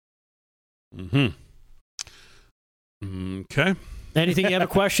backlash. Okay. Anything you have a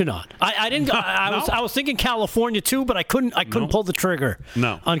question on? I was thinking California too, but I couldn't pull the trigger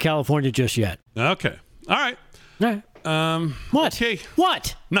on California just yet. Okay. All right. What? Okay.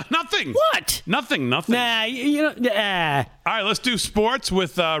 What? Nothing. What? Nothing. Nah, All right, let's do sports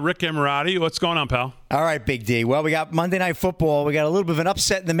with Rick Emirati. What's going on, pal? All right, Big D. Well, we got Monday Night Football. We got a little bit of an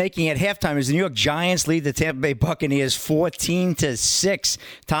upset in the making at halftime as the New York Giants lead the Tampa Bay Buccaneers 14-6.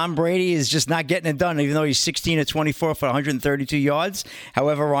 Tom Brady is just not getting it done, even though he's 16-24 for 132 yards.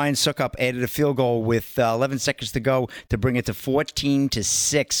 However, Ryan Suckup added a field goal with 11 seconds to go to bring it to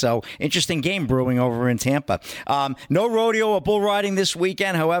 14-6. So, interesting game brewing over in Tampa. No rodeo or bull riding this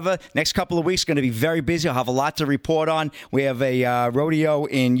weekend. However, next couple of weeks going to be very busy. I'll have a lot to report on. We have a rodeo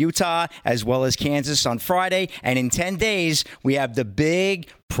in Utah as well as Kansas on Friday, and in 10 days we have the big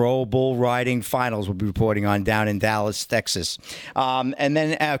Pro Bull Riding Finals we'll be reporting on down in Dallas, Texas. And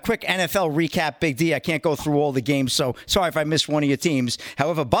then a quick NFL recap, Big D. I can't go through all the games, so sorry if I missed one of your teams.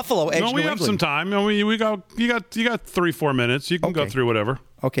 However, Buffalo edged New England. We have some time. You got 3-4 minutes. You can go through whatever.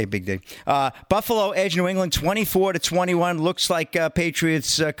 Okay, Big D. Buffalo edged New England 24-21. Looks like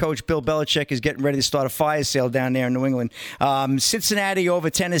Patriots coach Bill Belichick is getting ready to start a fire sale down there in New England. Cincinnati over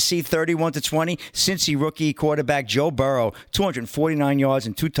Tennessee 31-20. Cincy rookie quarterback Joe Burrow 249 yards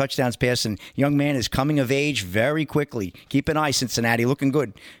and 2 touchdowns passing. Young man is coming of age very quickly. Keep an eye, Cincinnati, looking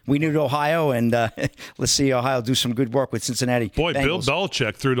good. We need Ohio, and let's see Ohio do some good work with Cincinnati. Boy, Bengals. Bill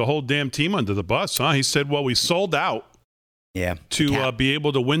Belichick threw the whole damn team under the bus, huh? He said, well, we sold out. to be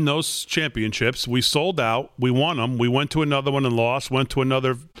able to win those championships. We sold out. We won them. We went to another one and lost. Went to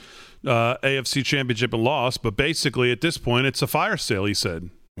another AFC championship and lost. But basically, at this point, it's a fire sale, he said.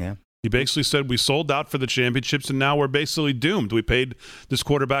 Yeah. He basically said we sold out for the championships, and now we're basically doomed. We paid this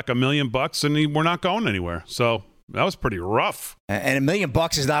quarterback $1 million, and we're not going anywhere. So that was pretty rough. And $1 million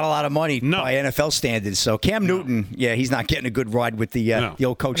is not a lot in by NFL standards. So Cam Newton, he's not getting a good ride with the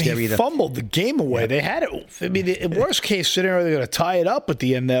old coach there either. He fumbled the game away. They had it. I mean, the worst case scenario, they're going to tie it up at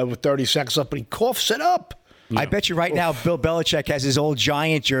the end there with 30 seconds left, but he coughs it up. I bet you right now Bill Belichick has his old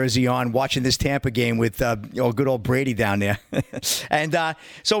Giant jersey on watching this Tampa game with good old Brady down there. And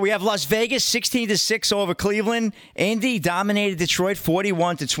so we have Las Vegas 16-6 over Cleveland. Indy dominated Detroit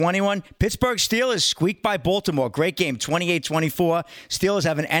 41-21. Pittsburgh Steelers squeaked by Baltimore. Great game, 28-24. Steelers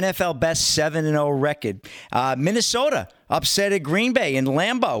have an NFL best 7-0 record. Minnesota upset at Green Bay in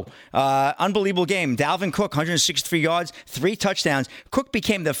Lambeau. Unbelievable game. Dalvin Cook, 163 yards, 3 touchdowns. Cook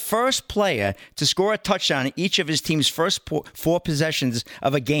became the first player to score a touchdown in each of his team's first 4 possessions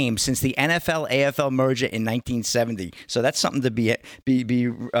of a game since the NFL-AFL merger in 1970. So that's something to be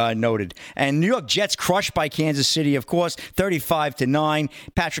noted. And New York Jets crushed by Kansas City, of course, 35-9.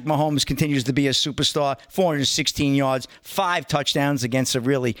 Patrick Mahomes continues to be a superstar, 416 yards, 5 touchdowns against a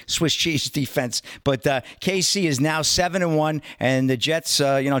really Swiss cheese defense. But KC is now 7-1, and the Jets,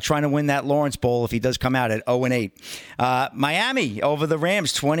 trying to win that Lawrence Bowl if he does come out at 0-8. Miami over the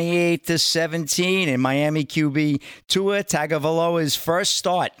Rams, 28-17, and Miami QB Tua Tagovailoa's first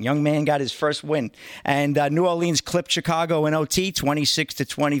start. Young man got his first win. And New Orleans clipped Chicago in OT,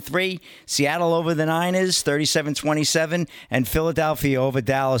 26-23. Seattle over the Niners, 37-27, and Philadelphia over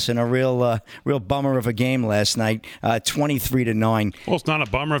Dallas in a real bummer of a game last night, 23-9. Well, it's not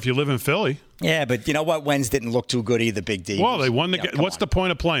a bummer if you live in Philly. Yeah, but you know what? Wens didn't look too good either, Big D. Well, they won the game. What's the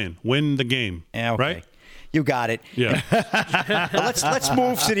point of playing? Win the game, right? You got it. Yeah. Let's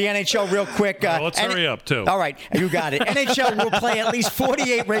move to the NHL real quick. Let's hurry up, too. All right, you got it. NHL will play at least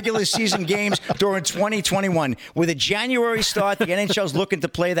 48 regular season games during 2021. With a January start, the NHL is looking to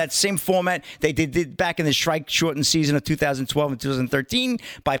play that same format they did back in the strike-shortened season of 2012 and 2013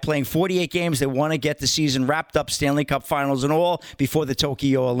 by playing 48 games. They want to get the season wrapped up, Stanley Cup Finals and all, before the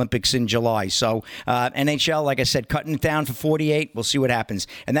Tokyo Olympics in July. So NHL, like I said, cutting it down for 48. We'll see what happens.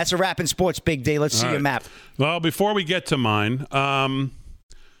 And that's a wrap in sports, Big D. Let's see your map. Well, before we get to mine,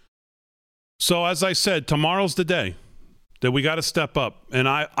 so as I said, tomorrow's the day that we got to step up. And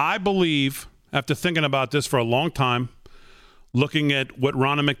I believe, after thinking about this for a long time, looking at what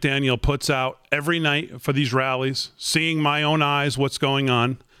Ronna McDaniel puts out every night for these rallies, seeing my own eyes what's going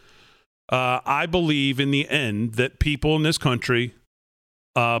on, I believe in the end that people in this country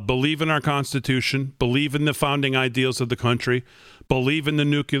believe in our Constitution, believe in the founding ideals of the country, believe in the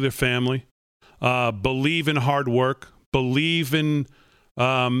nuclear family, believe in hard work, believe in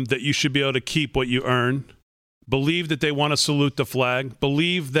that you should be able to keep what you earn, believe that they want to salute the flag,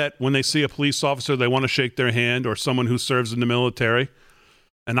 believe that when they see a police officer, they want to shake their hand, or someone who serves in the military.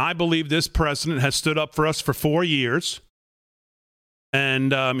 And I believe this president has stood up for us for 4 years,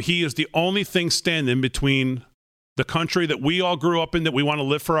 and he is the only thing standing between the country that we all grew up in, that we want to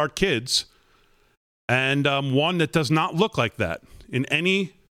live for our kids, and one that does not look like that in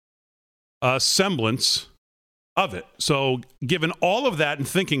any semblance of it. So given all of that and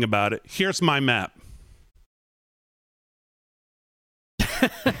thinking about it, here's my map.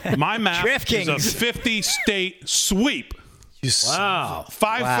 My map is a 50-state sweep. Wow.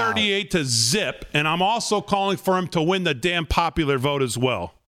 538 to zip, and I'm also calling for him to win the damn popular vote as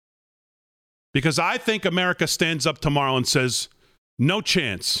well. Because I think America stands up tomorrow and says, no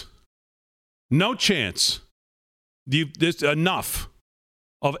chance. No chance. There's enough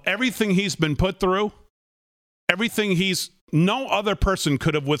of everything he's been put through, no other person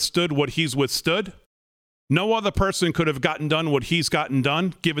could have withstood what he's withstood. No other person could have gotten done what he's gotten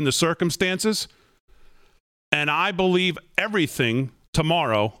done, given the circumstances. And I believe everything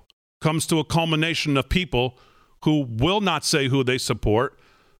tomorrow comes to a culmination of people who will not say who they support,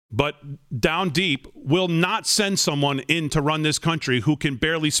 but down deep will not send someone in to run this country who can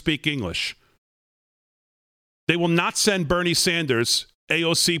barely speak English. They will not send Bernie Sanders,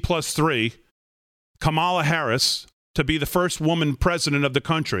 AOC +3, Kamala Harris to be the first woman president of the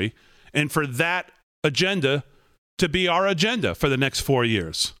country, and for that agenda to be our agenda for the next 4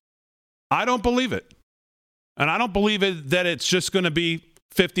 years. I don't believe it. And I don't believe it that it's just going to be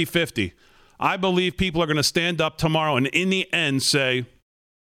 50-50. I believe people are going to stand up tomorrow and in the end say,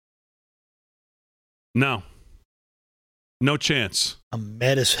 no chance. I'm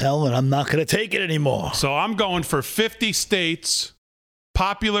mad as hell and I'm not going to take it anymore. So I'm going for 50 states,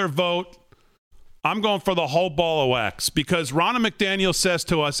 popular vote, I'm going for the whole ball of wax because Ronna McDaniel says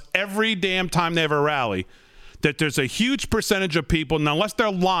to us every damn time they have a rally that there's a huge percentage of people, and unless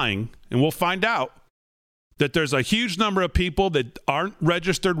they're lying, and we'll find out, that there's a huge number of people that aren't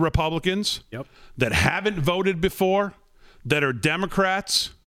registered Republicans, that haven't voted before, that are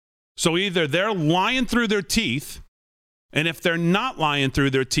Democrats. So either they're lying through their teeth, and if they're not lying through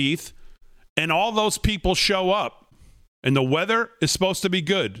their teeth, and all those people show up, and the weather is supposed to be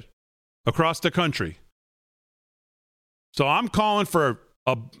good across the country. So I'm calling for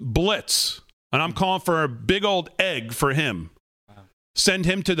a blitz, and I'm calling for a big old egg for him. Wow. Send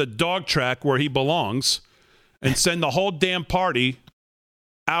him to the dog track where he belongs, and send the whole damn party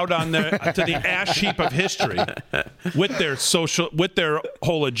out on to the ash heap of history with their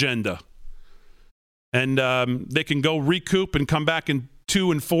whole agenda. And they can go recoup and come back in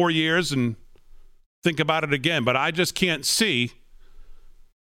 2 and 4 years and think about it again. But I just can't see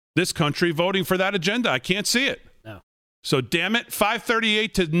this country voting for that agenda. I can't see it. No. So damn it,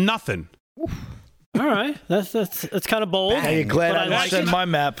 538 to nothing. All right, that's kind of bold. Are you glad I like send my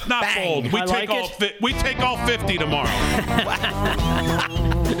map? Not bold. We take all 50 tomorrow.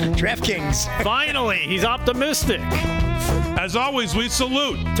 DraftKings. Finally, he's optimistic. As always, we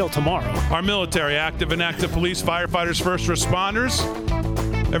salute till tomorrow our military, active and active police, firefighters, first responders,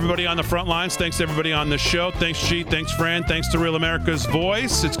 everybody on the front lines. Thanks to everybody on the show. Thanks, G. Thanks, Fran. Thanks to Real America's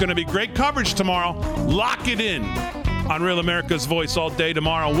Voice. It's going to be great coverage tomorrow. Lock it in on Real America's Voice all day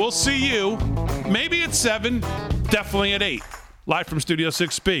tomorrow. We'll see you maybe at 7, definitely at 8. Live from Studio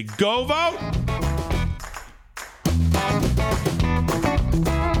 6B. Go vote!